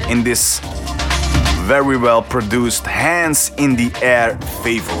vibe in this very well produced hands in the air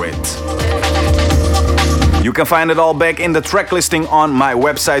favorite. You can find it all back in the track listing on my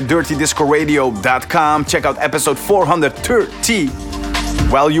website dirtydiscoradio.com. Check out episode 430.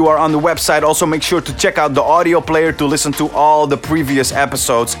 While you are on the website, also make sure to check out the audio player to listen to all the previous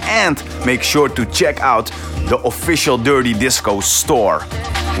episodes, and make sure to check out the official Dirty Disco store,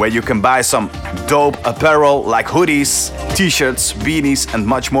 where you can buy some dope apparel like hoodies, t-shirts, beanies and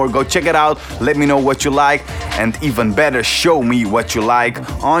much more. Go check it out, let me know what you like, and even better, show me what you like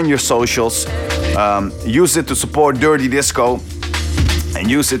on your socials. Use it to support Dirty Disco and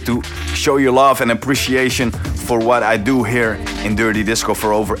use it to show your love and appreciation for what I do here in Dirty Disco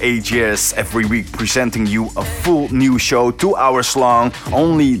for over 8 years, every week presenting you a full new show, 2 hours long,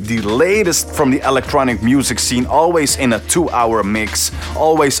 only the latest from the electronic music scene, always in a 2-hour mix,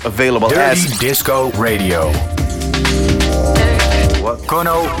 always available Dirty as Disco Radio. what?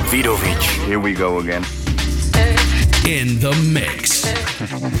 Kono Vidovic. Here we go again. In the mix.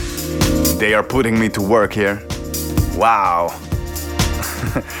 They are putting me to work here. Wow.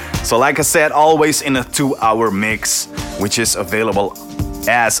 So like I said, always in a 2-hour mix, which is available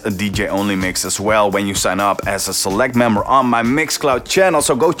as a DJ only mix as well when you sign up as a select member on my Mixcloud channel.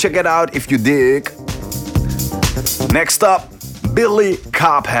 So go check it out if you dig. Next up, Billy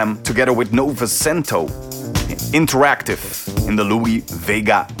COBHAM together with Nova Cento. Interactive in the Louis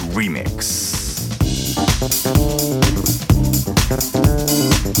Vega remix.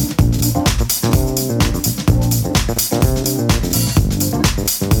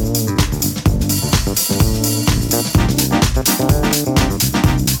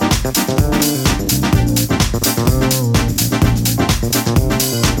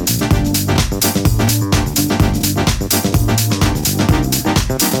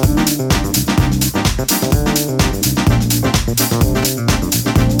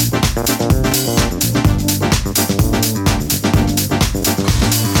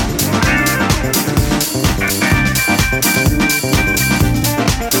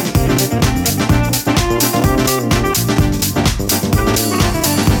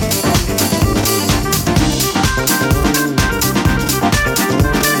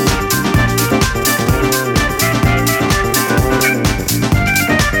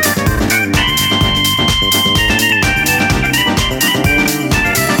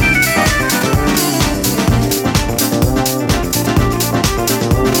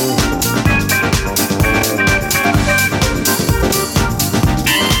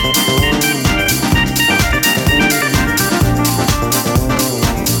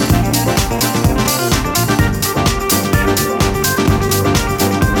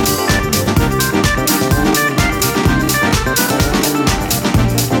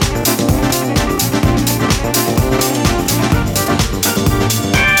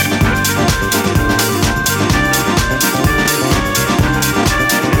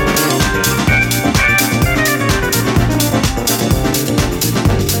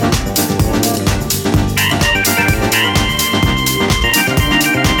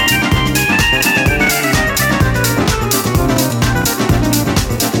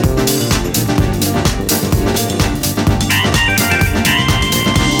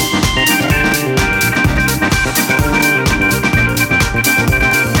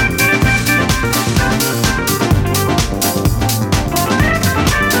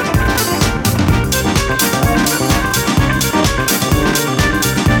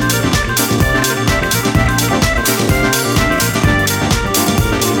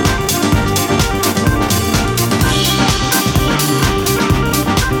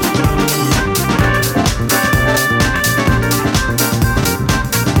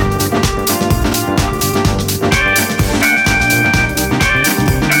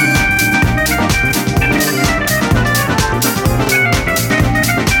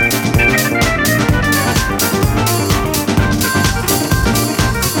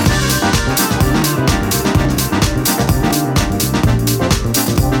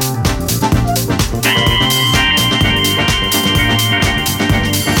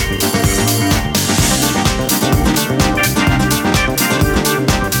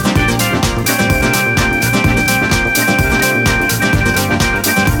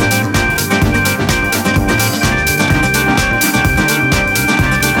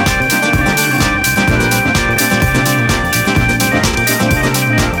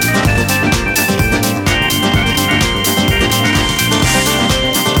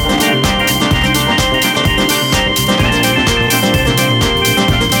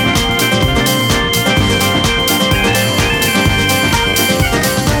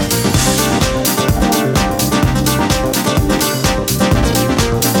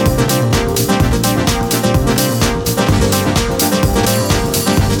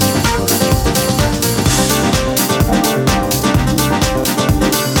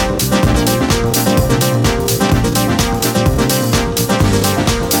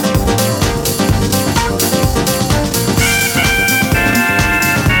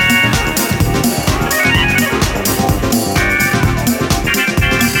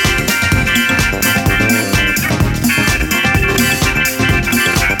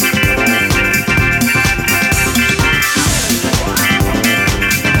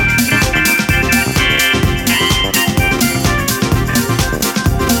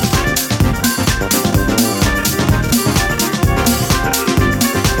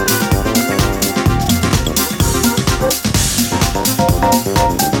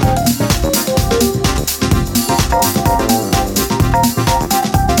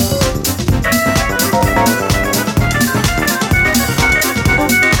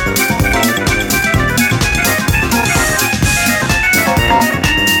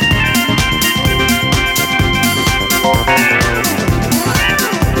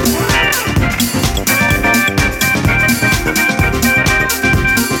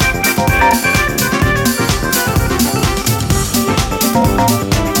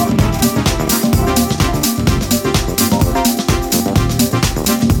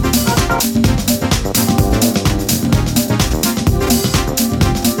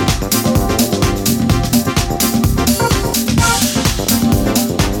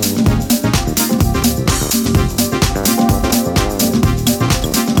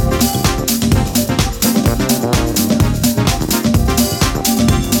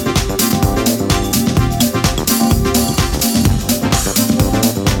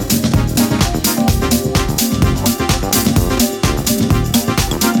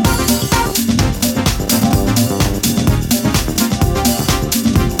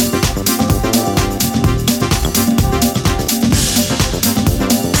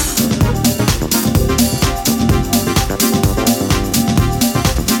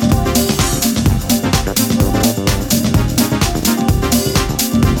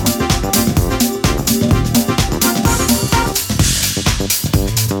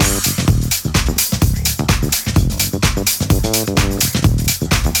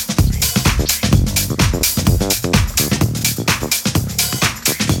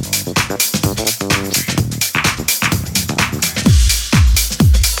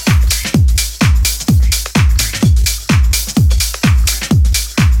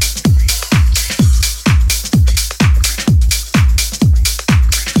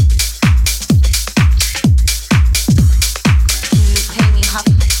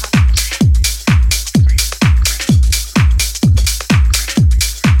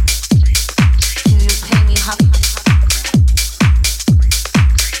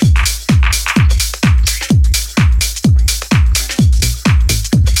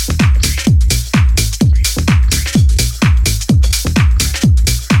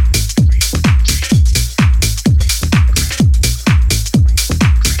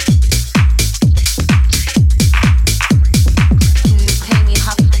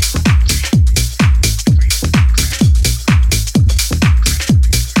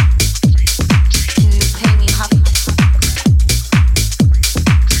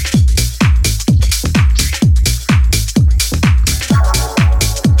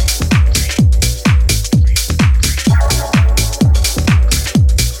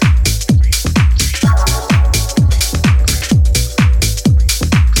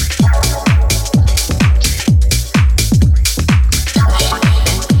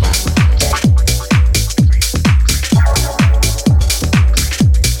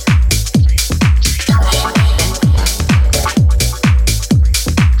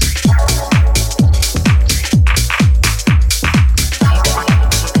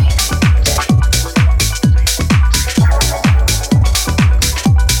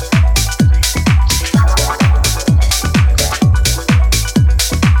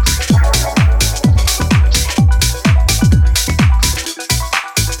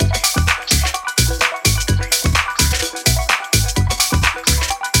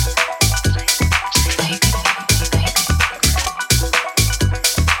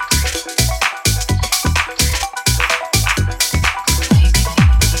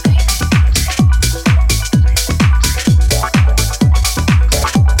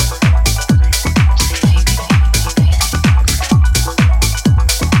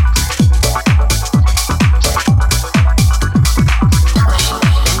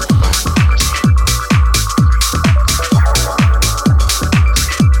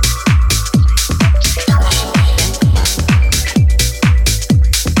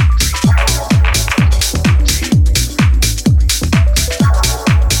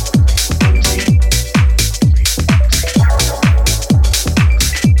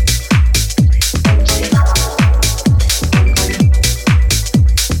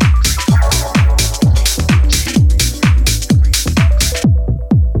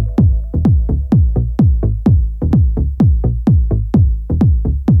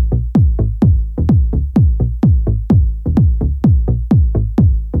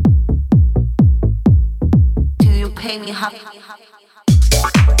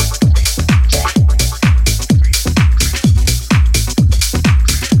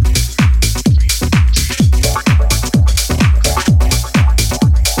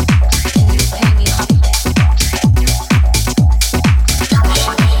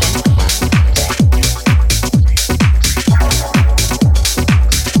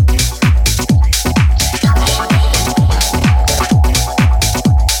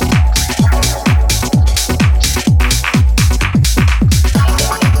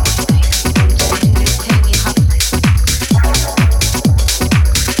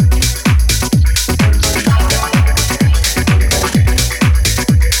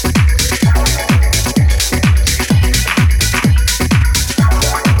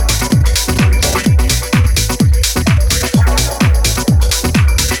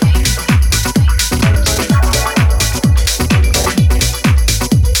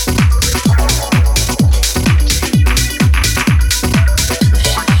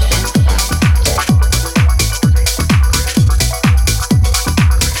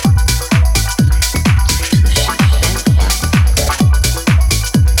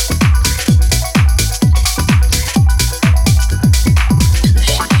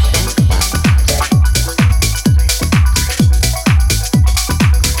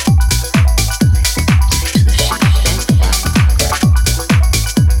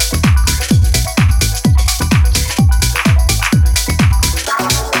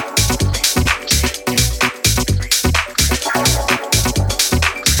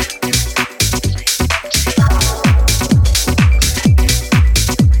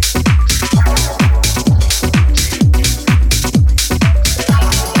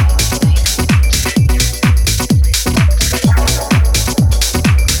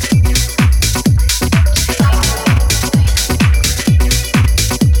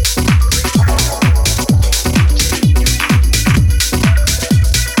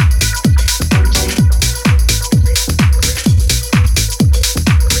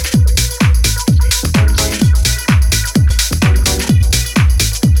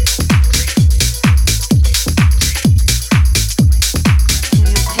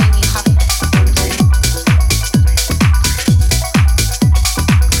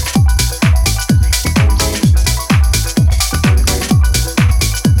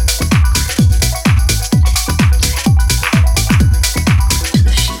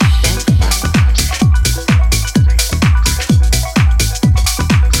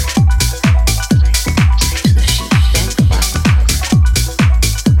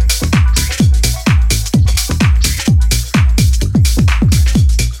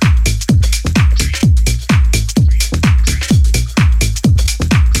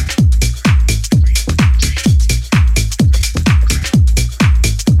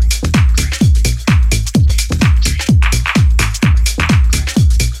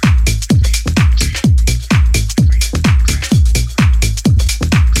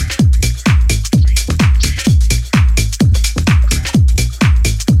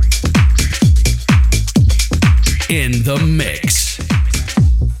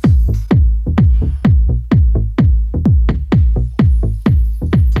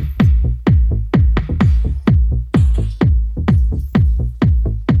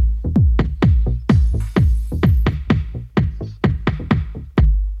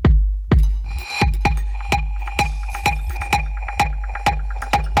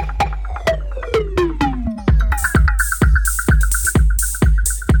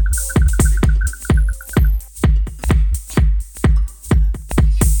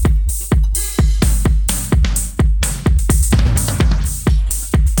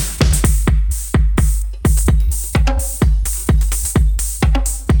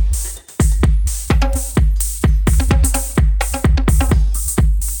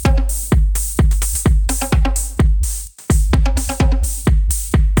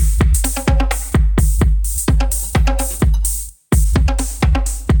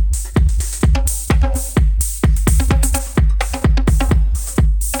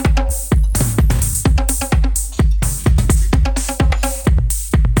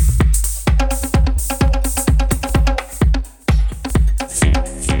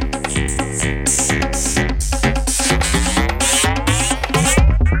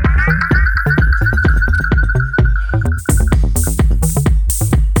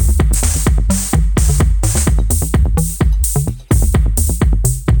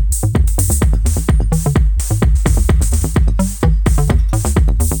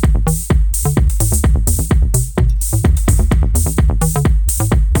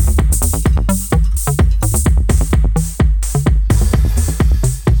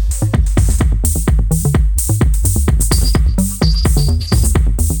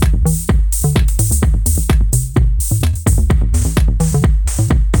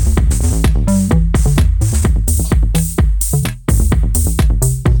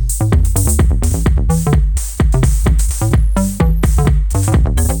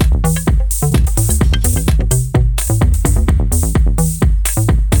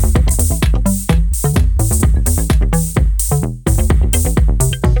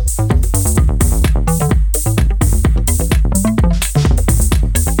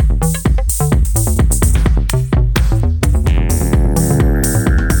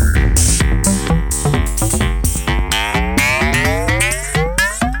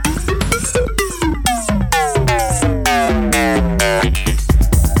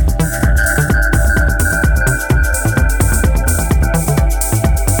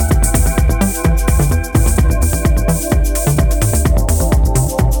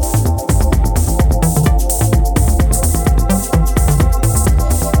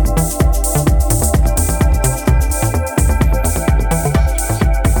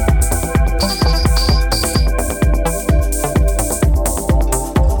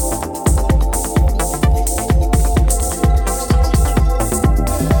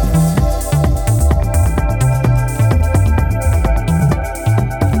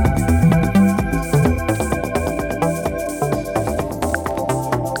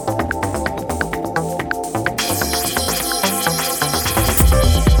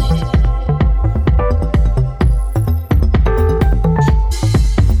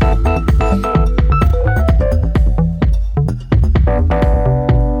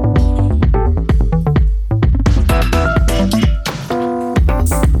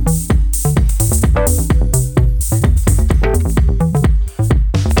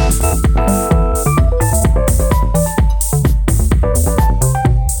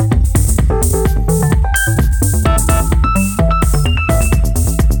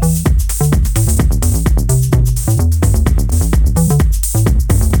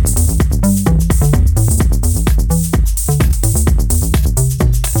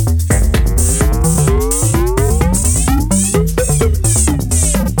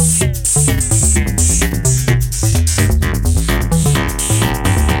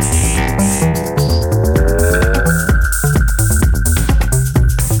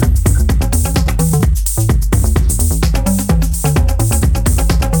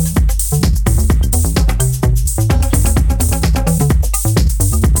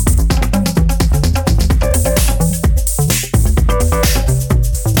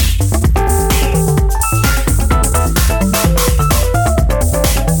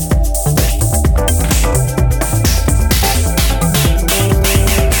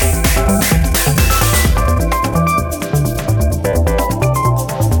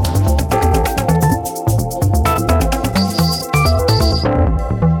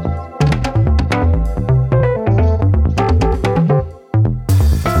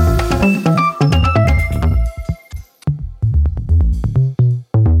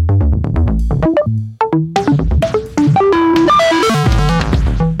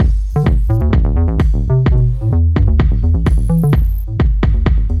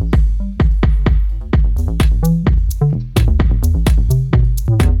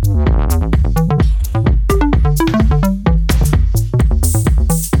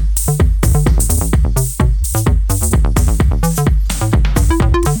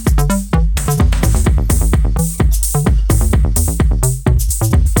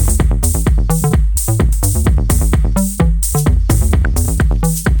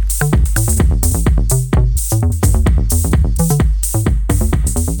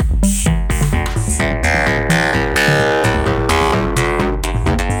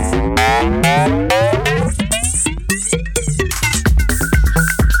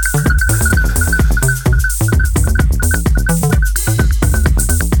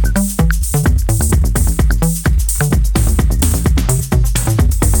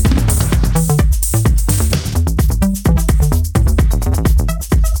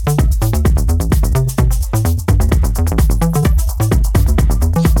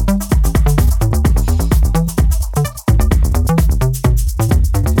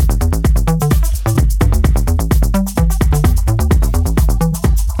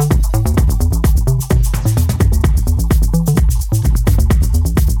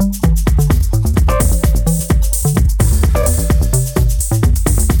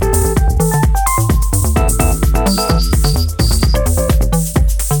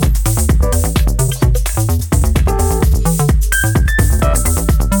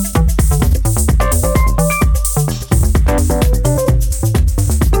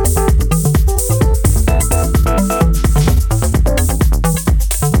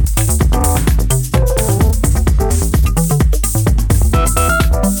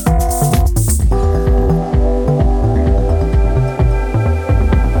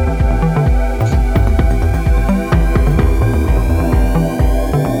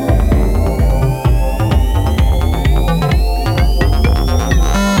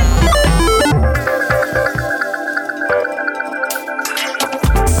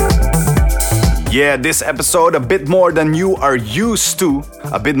 Yeah, this episode a bit more than you are used to.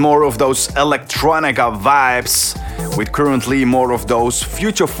 A bit more of those electronica vibes, with currently more of those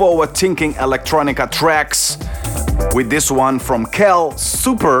future-forward thinking electronica tracks. With this one from Kel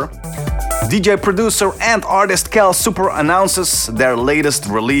Super. DJ, producer and artist Kel Super announces their latest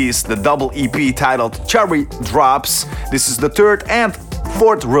release, the double EP titled Cherry Drops. This is the third and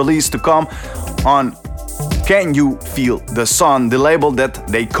fourth release to come on Can You Feel the Sun, the label that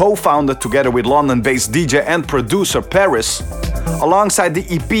they co-founded together with London-based DJ and producer Paris. Alongside the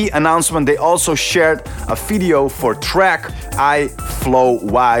EP announcement, they also shared a video for track I Flow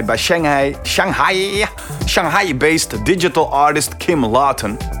Wide by Shanghai-based digital artist Kim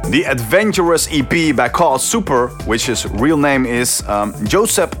Lawton. The adventurous EP by Call Super, which his real name is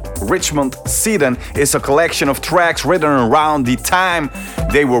Joseph Richmond Seaton, is a collection of tracks written around the time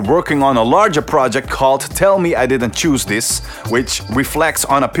they were working on a larger project called Tell Me I Didn't Choose This, which reflects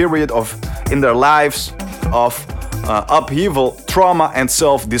on a period in their lives of upheaval, trauma and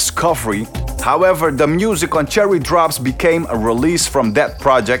self-discovery. However, the music on Cherry Drops became a release from that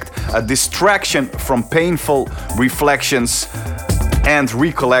project, a distraction from painful reflections and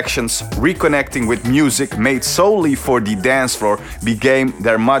recollections. Reconnecting with music made solely for the dance floor became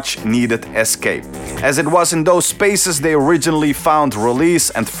their much needed escape, as it was in those spaces they originally found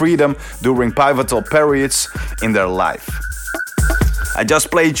release and freedom during pivotal periods in their life. I just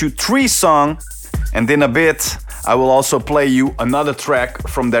played you 3 songs, and in a bit I will also play you another track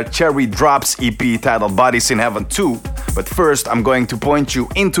from their Cherry Drops EP titled Bodies in Heaven 2. But first I'm going to point you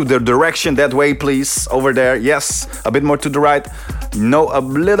into the direction that way, please. Over there, yes, a bit more to the right. No, a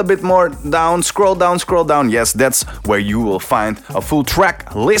little bit more down, scroll down, scroll down. Yes, that's where you will find a full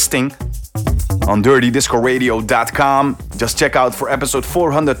track listing on dirtydiscoradio.com. Just check out for episode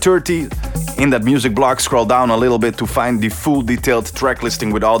 430. In that music blog, scroll down a little bit to find the full detailed track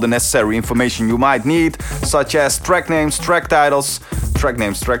listing with all the necessary information you might need, such as track names, track titles,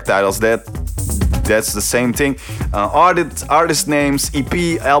 that's the same thing, artist names,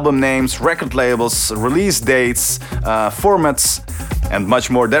 EP, album names, record labels, release dates, formats, and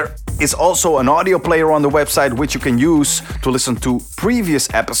much more. There is also an audio player on the website which you can use to listen to previous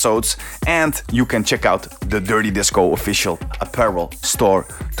episodes, and you can check out the Dirty Disco official apparel store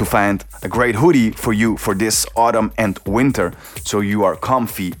to find a great hoodie for you for this autumn and winter, so you are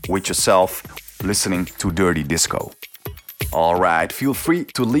comfy with yourself listening to Dirty Disco. Alright, feel free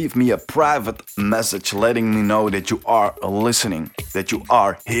to leave me a private message letting me know that you are listening, that you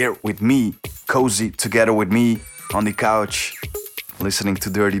are here with me, cozy together with me on the couch, listening to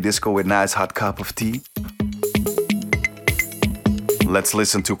Dirty Disco with a nice hot cup of tea. Let's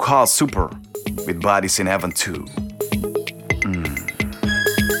listen to Call Super with Bodies in Heaven 2.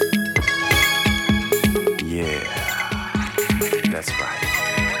 Yeah, that's right.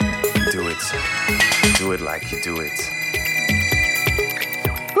 Do it. Do it like you do it.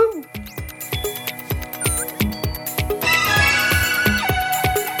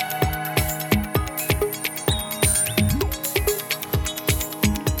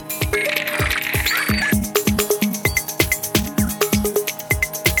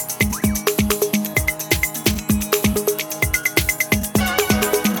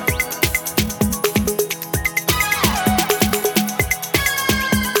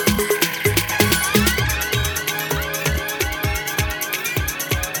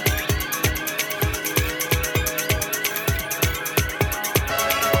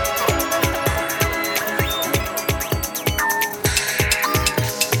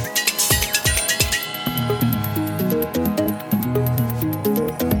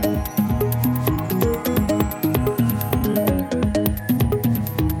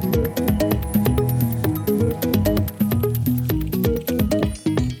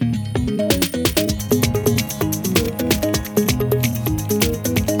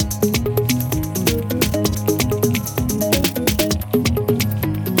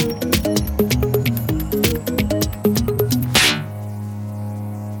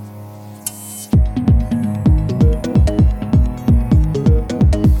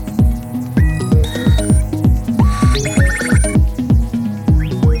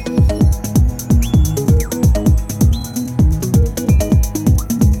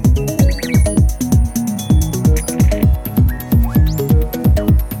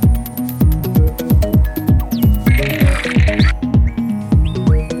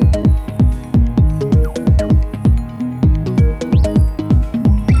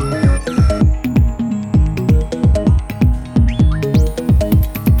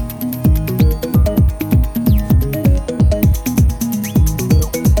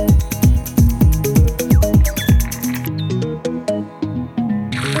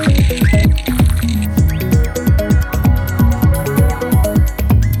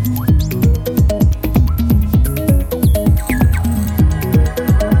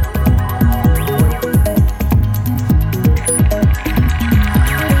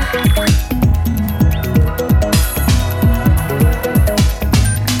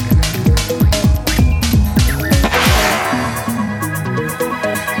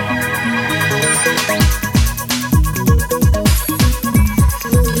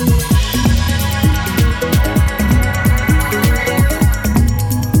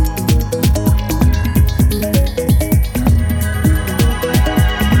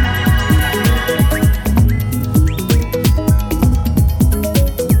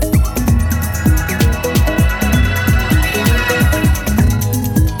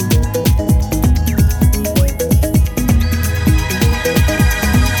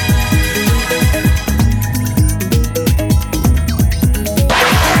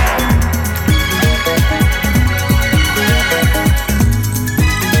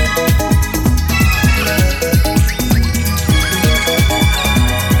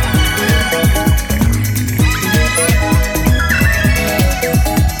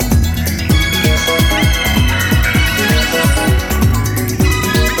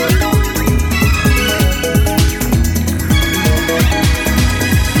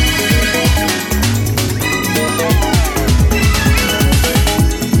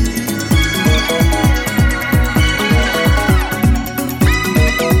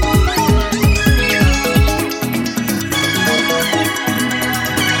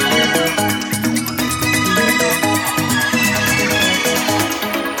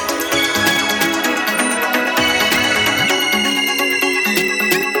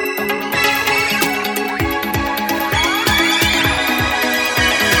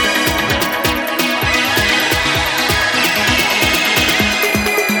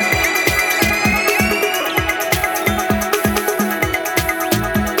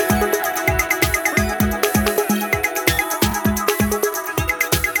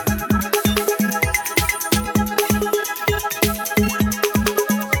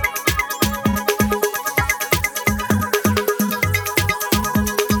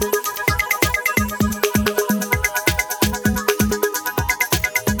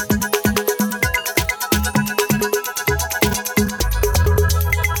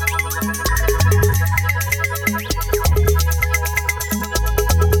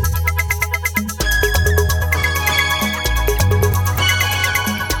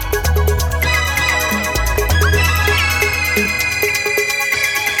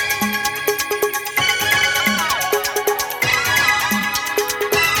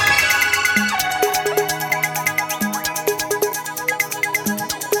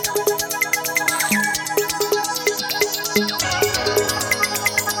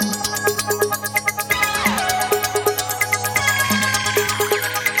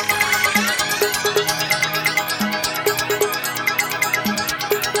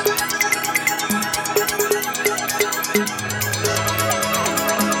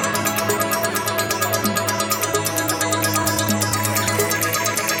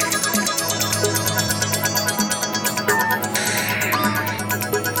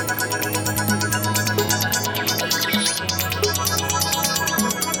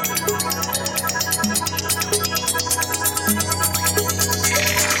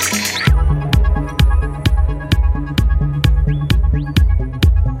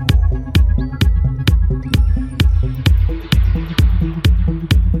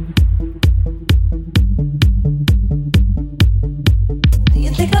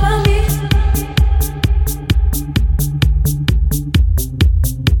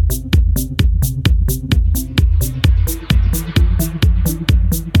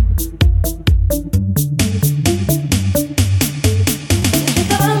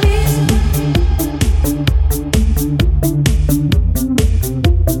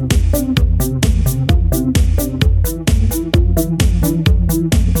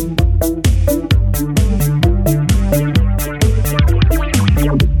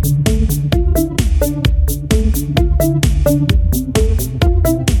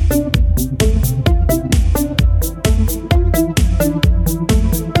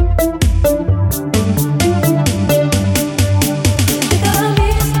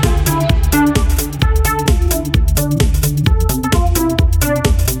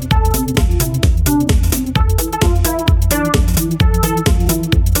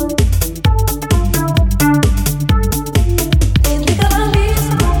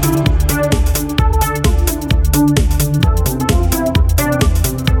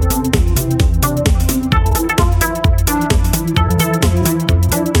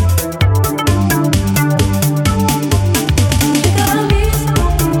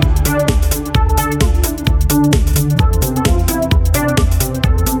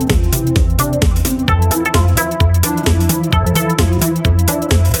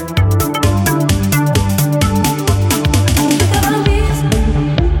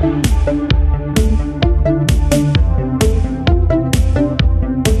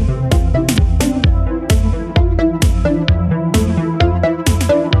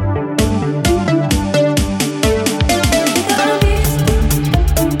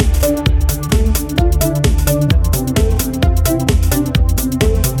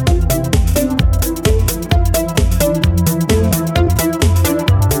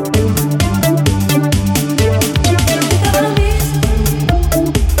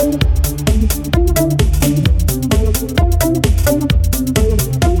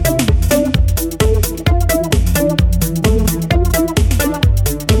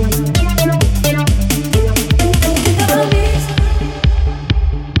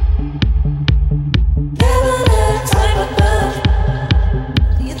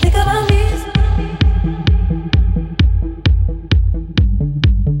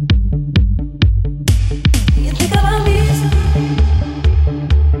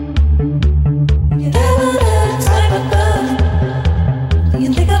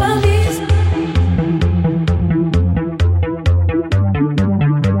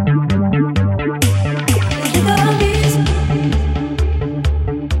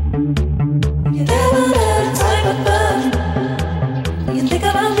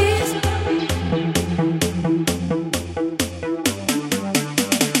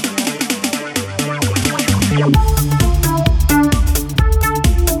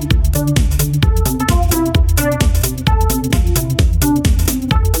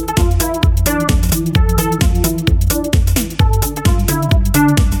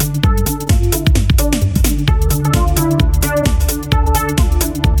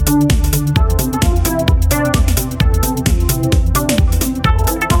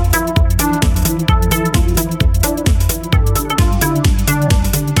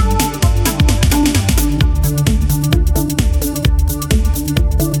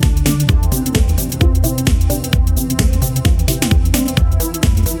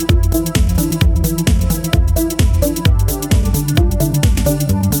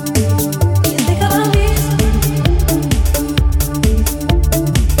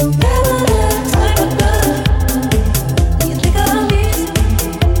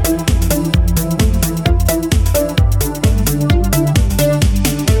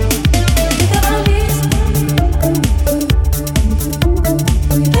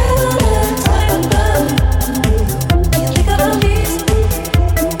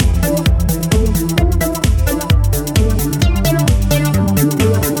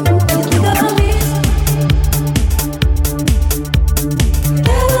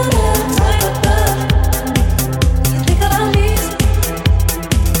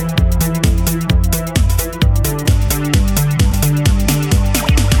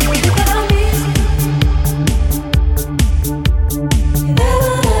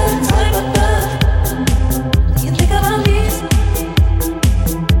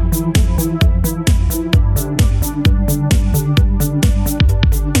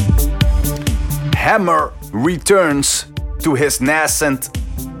 returns to his nascent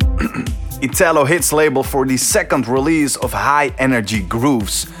Italo Hits label for the second release of High Energy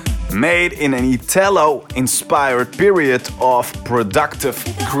Grooves, made in an Italo-inspired period of productive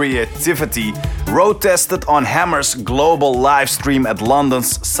creativity, road-tested on Hammer's global live stream at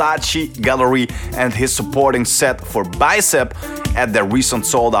London's Saatchi Gallery and his supporting set for Bicep at their recent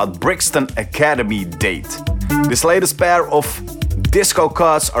sold-out Brixton Academy date. This latest pair of disco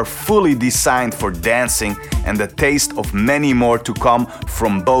cuts are fully designed for dancing, and the taste of many more to come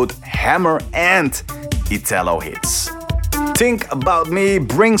from both Hammer and Italo Hits. Think About Me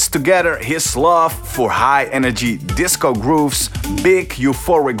brings together his love for high-energy disco grooves, big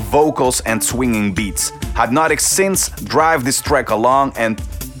euphoric vocals and swinging beats. Hypnotic synths drive this track along, and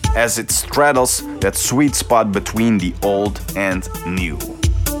as it straddles that sweet spot between the old and new.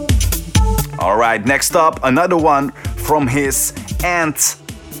 Alright, next up, another one from his Ant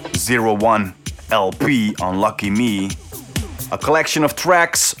 01 LP on Lucky Me. A collection of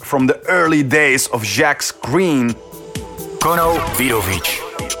tracks from the early days of Jack's Green. Kono Vidovic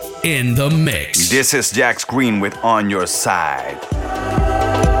in the mix. This is Jack's Green with On Your Side.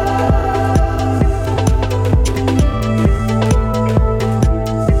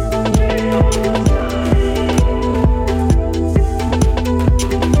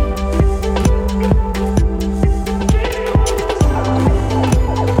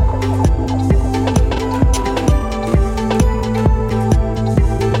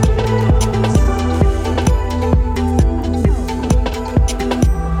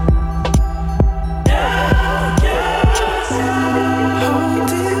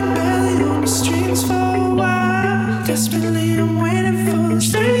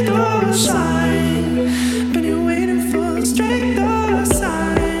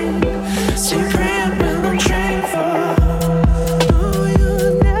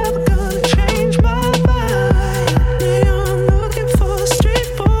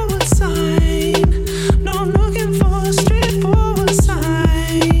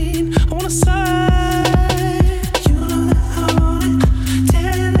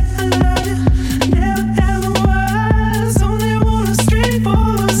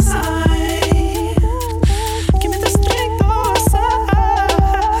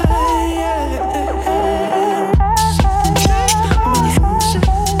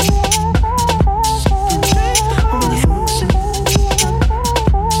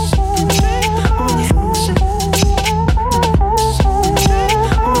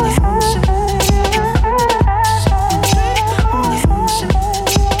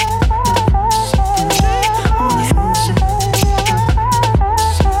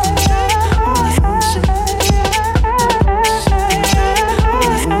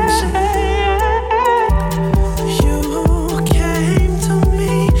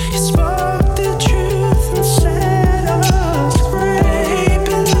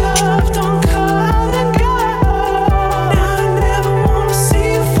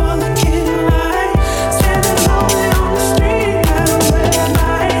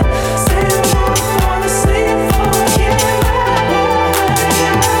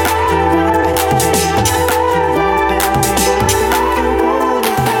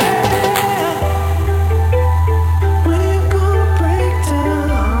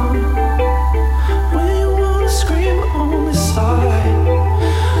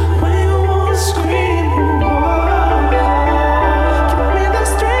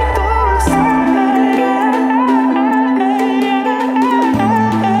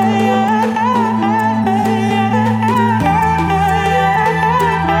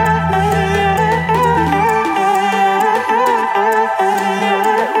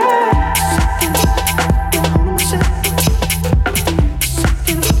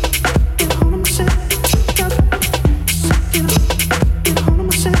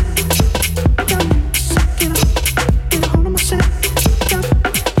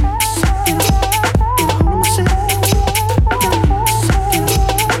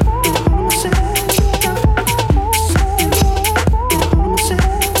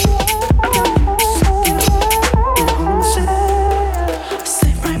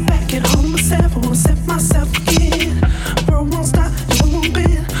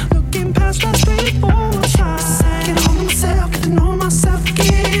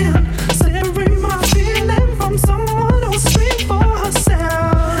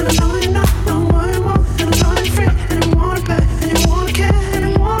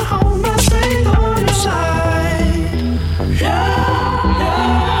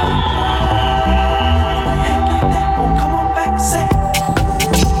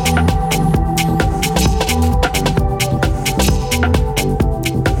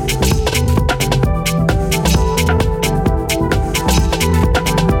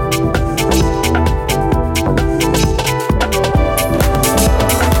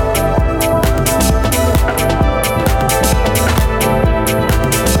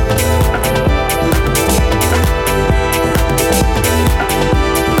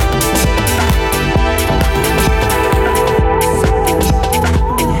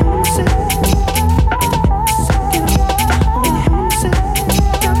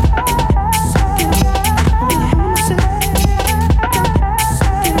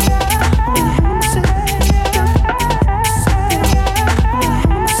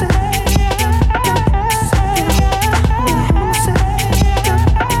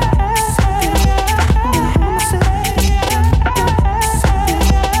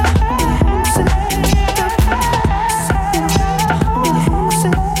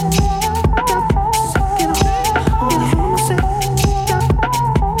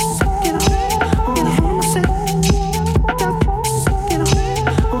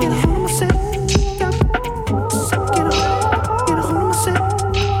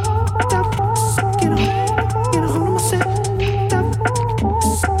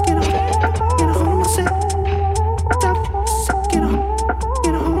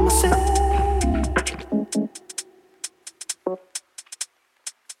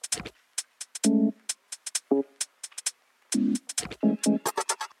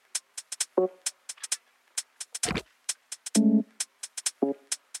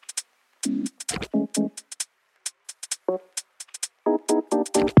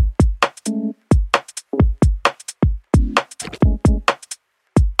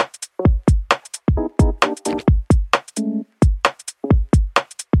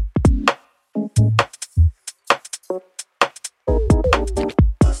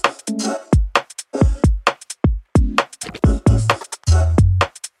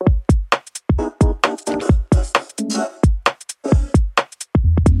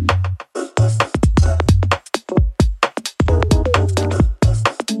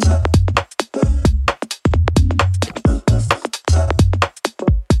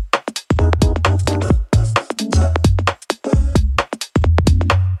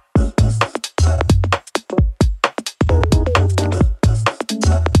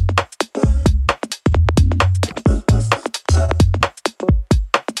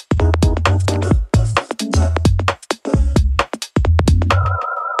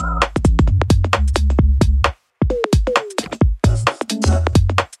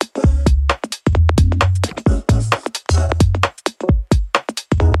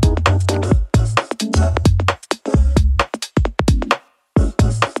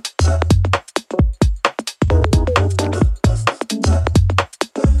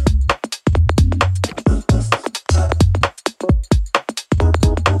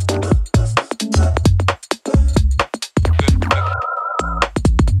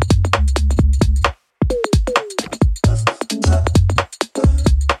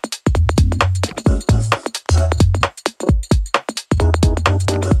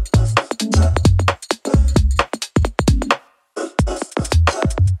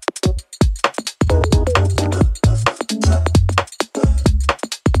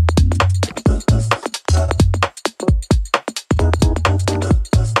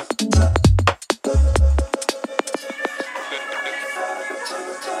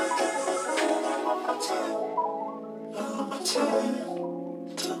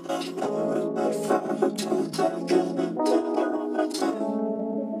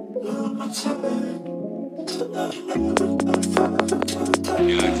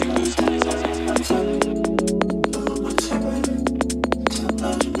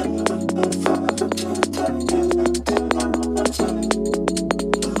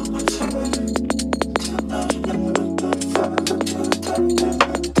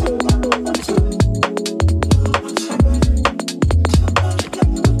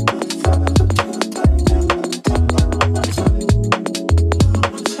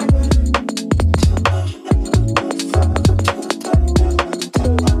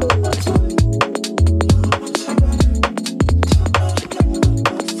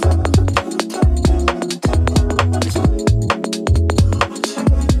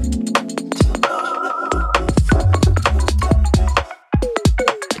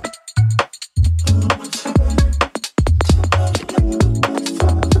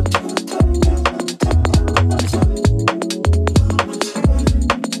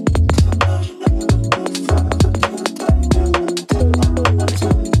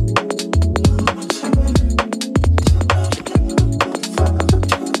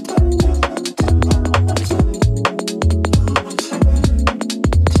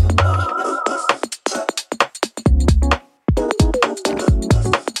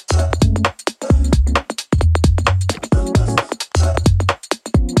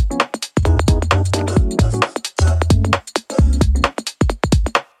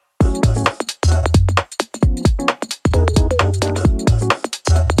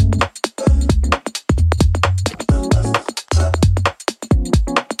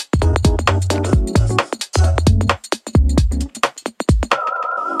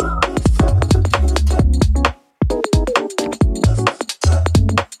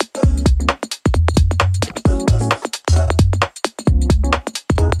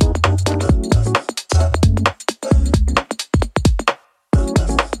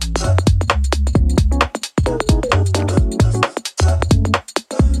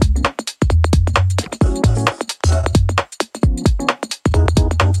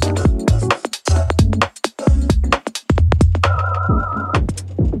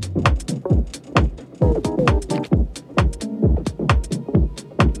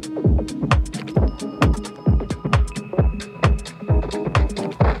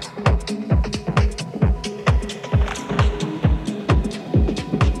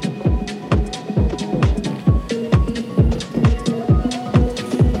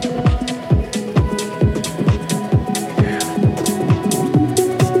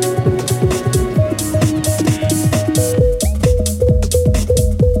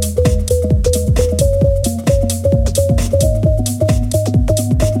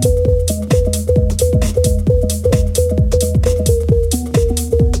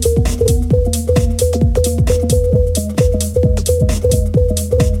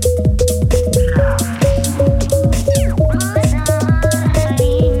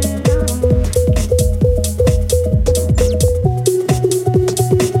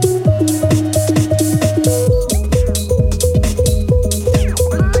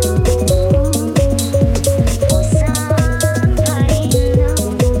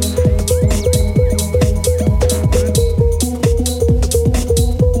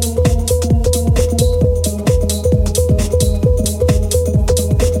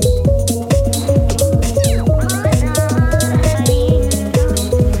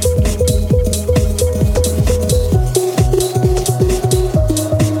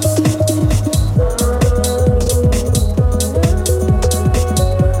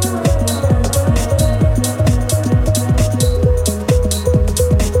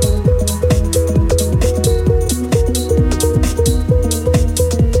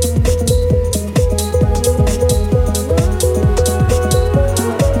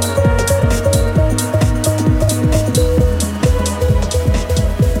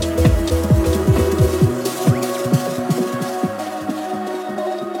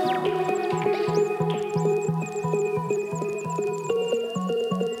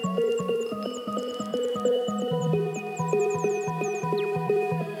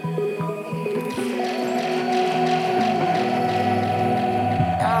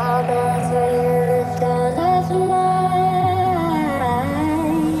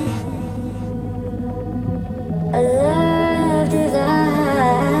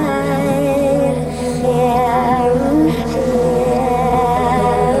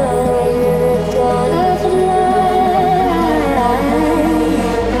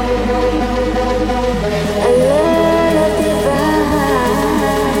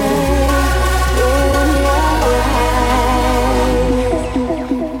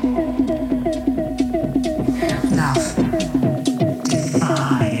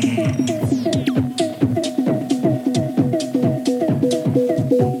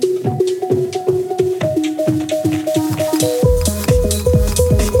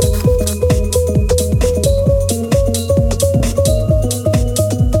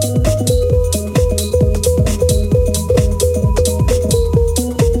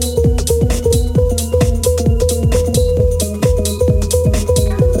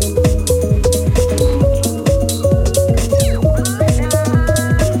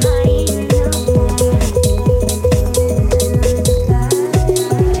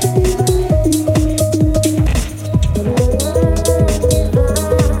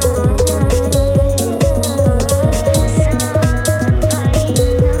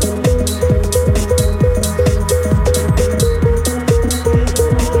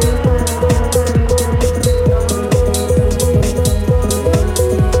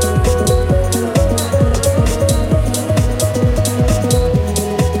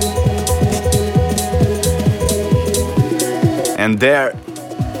 there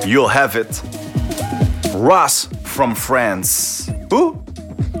you'll have it. Russ from France. Who?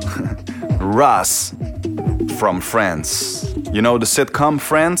 Russ from France. You know the sitcom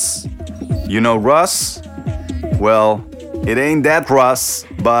Friends? You know Russ? Well, it ain't that Russ,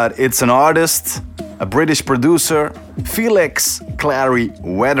 but it's an artist, a British producer, Felix Clary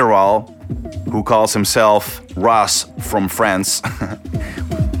Wetherall, who calls himself Russ from France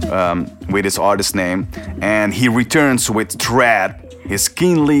with his artist name, and he returns with Tread, his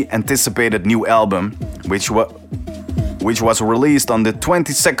keenly anticipated new album, which was released on the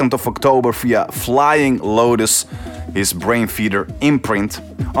 22nd of October via Flying Lotus, his Brainfeeder imprint.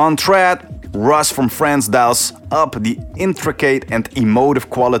 On Tread, Russ from France dials up the intricate and emotive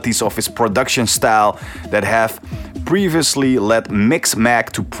qualities of his production style that have previously led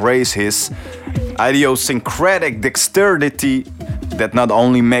Mixmag to praise his idiosyncratic dexterity that not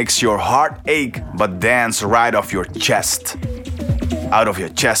only makes your heart ache but dance right off your chest. Out of your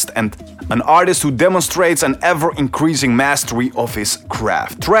chest, and an artist who demonstrates an ever-increasing mastery of his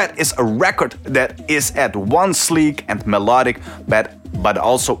craft. Tread is a record that is at once sleek and melodic, but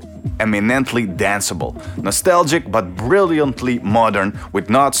also eminently danceable, nostalgic but brilliantly modern, with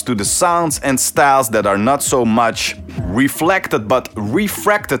nods to the sounds and styles that are not so much reflected but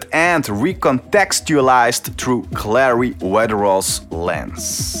refracted and recontextualized through Clary Wetherall's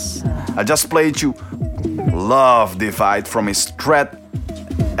lens. I just played you Love Divide from his Tread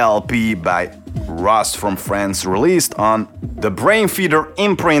LP by Russ from France, released on the Brainfeeder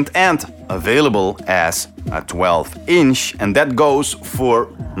imprint and available as a 12-inch, and that goes for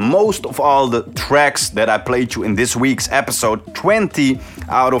most of all the tracks that I played you in this week's episode. 20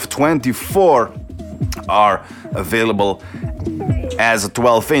 out of 24 are available as a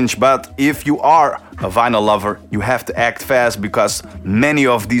 12-inch, but if you are a vinyl lover, you have to act fast because many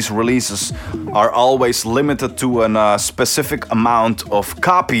of these releases are always limited to a specific amount of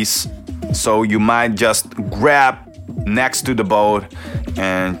copies, so you might just grab next to the boat,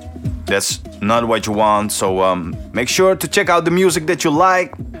 and that's not what you want. So make sure to check out the music that you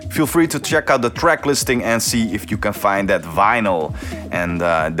like. Feel free to check out the track listing and see if you can find that vinyl, and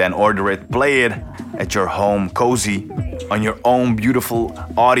then order it, play it at your home, cozy, on your own beautiful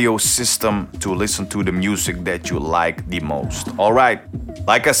audio system to listen to the music that you like the most. Alright,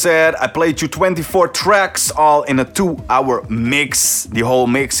 like I said, I played you 24 tracks all in a 2-hour mix. The whole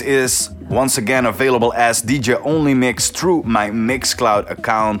mix is once again available as DJ Only Mix through my Mixcloud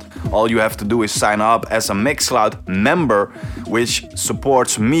account. All you have to do is sign up as a Mixcloud member, which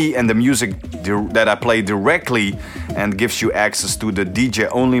supports me and the music that I play directly and gives you access to the DJ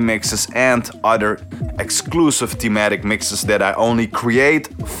Only mixes and other exclusive thematic mixes that I only create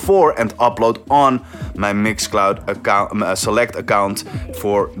for and upload on my Mixcloud account, select account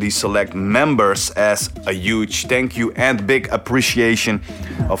for the select members, as a huge thank you and big appreciation,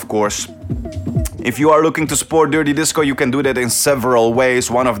 of course. If you are looking to support Dirty Disco, you can do that in several ways.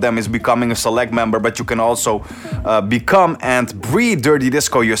 One of them is becoming a select member, but you can also become and breed Dirty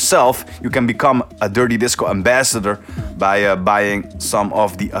Disco yourself. You can become a Dirty Disco ambassador by buying some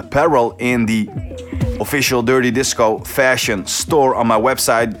of the apparel in the official Dirty Disco fashion store on my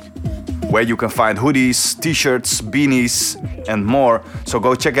website, where you can find hoodies, t-shirts, beanies, and more. So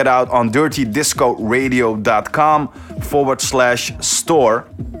go check it out on dirtydiscoradio.com/store.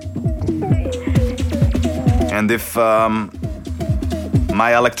 And if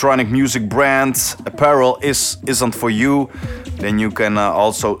my electronic music brand apparel isn't for you, then you can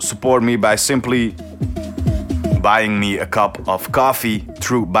also support me by simply buying me a cup of coffee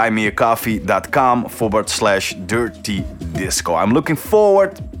through buymeacoffee.com/dirtydisco. I'm looking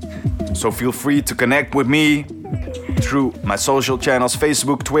forward, so feel free to connect with me through my social channels,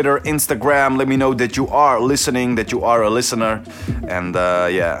 Facebook, Twitter, Instagram. Let me know that you are listening, that you are a listener, and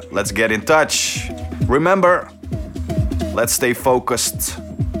yeah, let's get in touch. Remember, let's stay focused.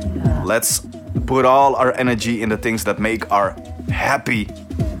 Let's put all our energy in the things that make us happy.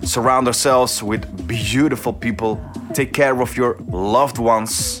 Surround ourselves with beautiful people. Take care of your loved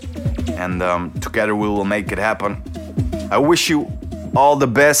ones, and together we will make it happen. I wish you all the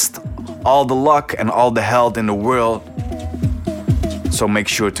best, all the luck, and all the health in the world. So make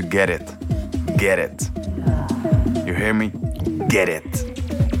sure to get it. Get it. You hear me? Get it.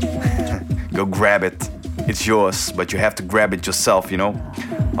 Go grab it. It's yours, but you have to grab it yourself, you know?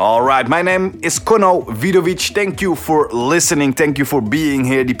 Alright, my name is Kono Vidovic. Thank you for listening. Thank you for being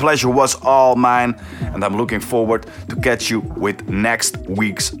here. The pleasure was all mine. And I'm looking forward to catch you with next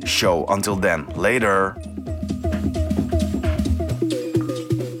week's show. Until then, later.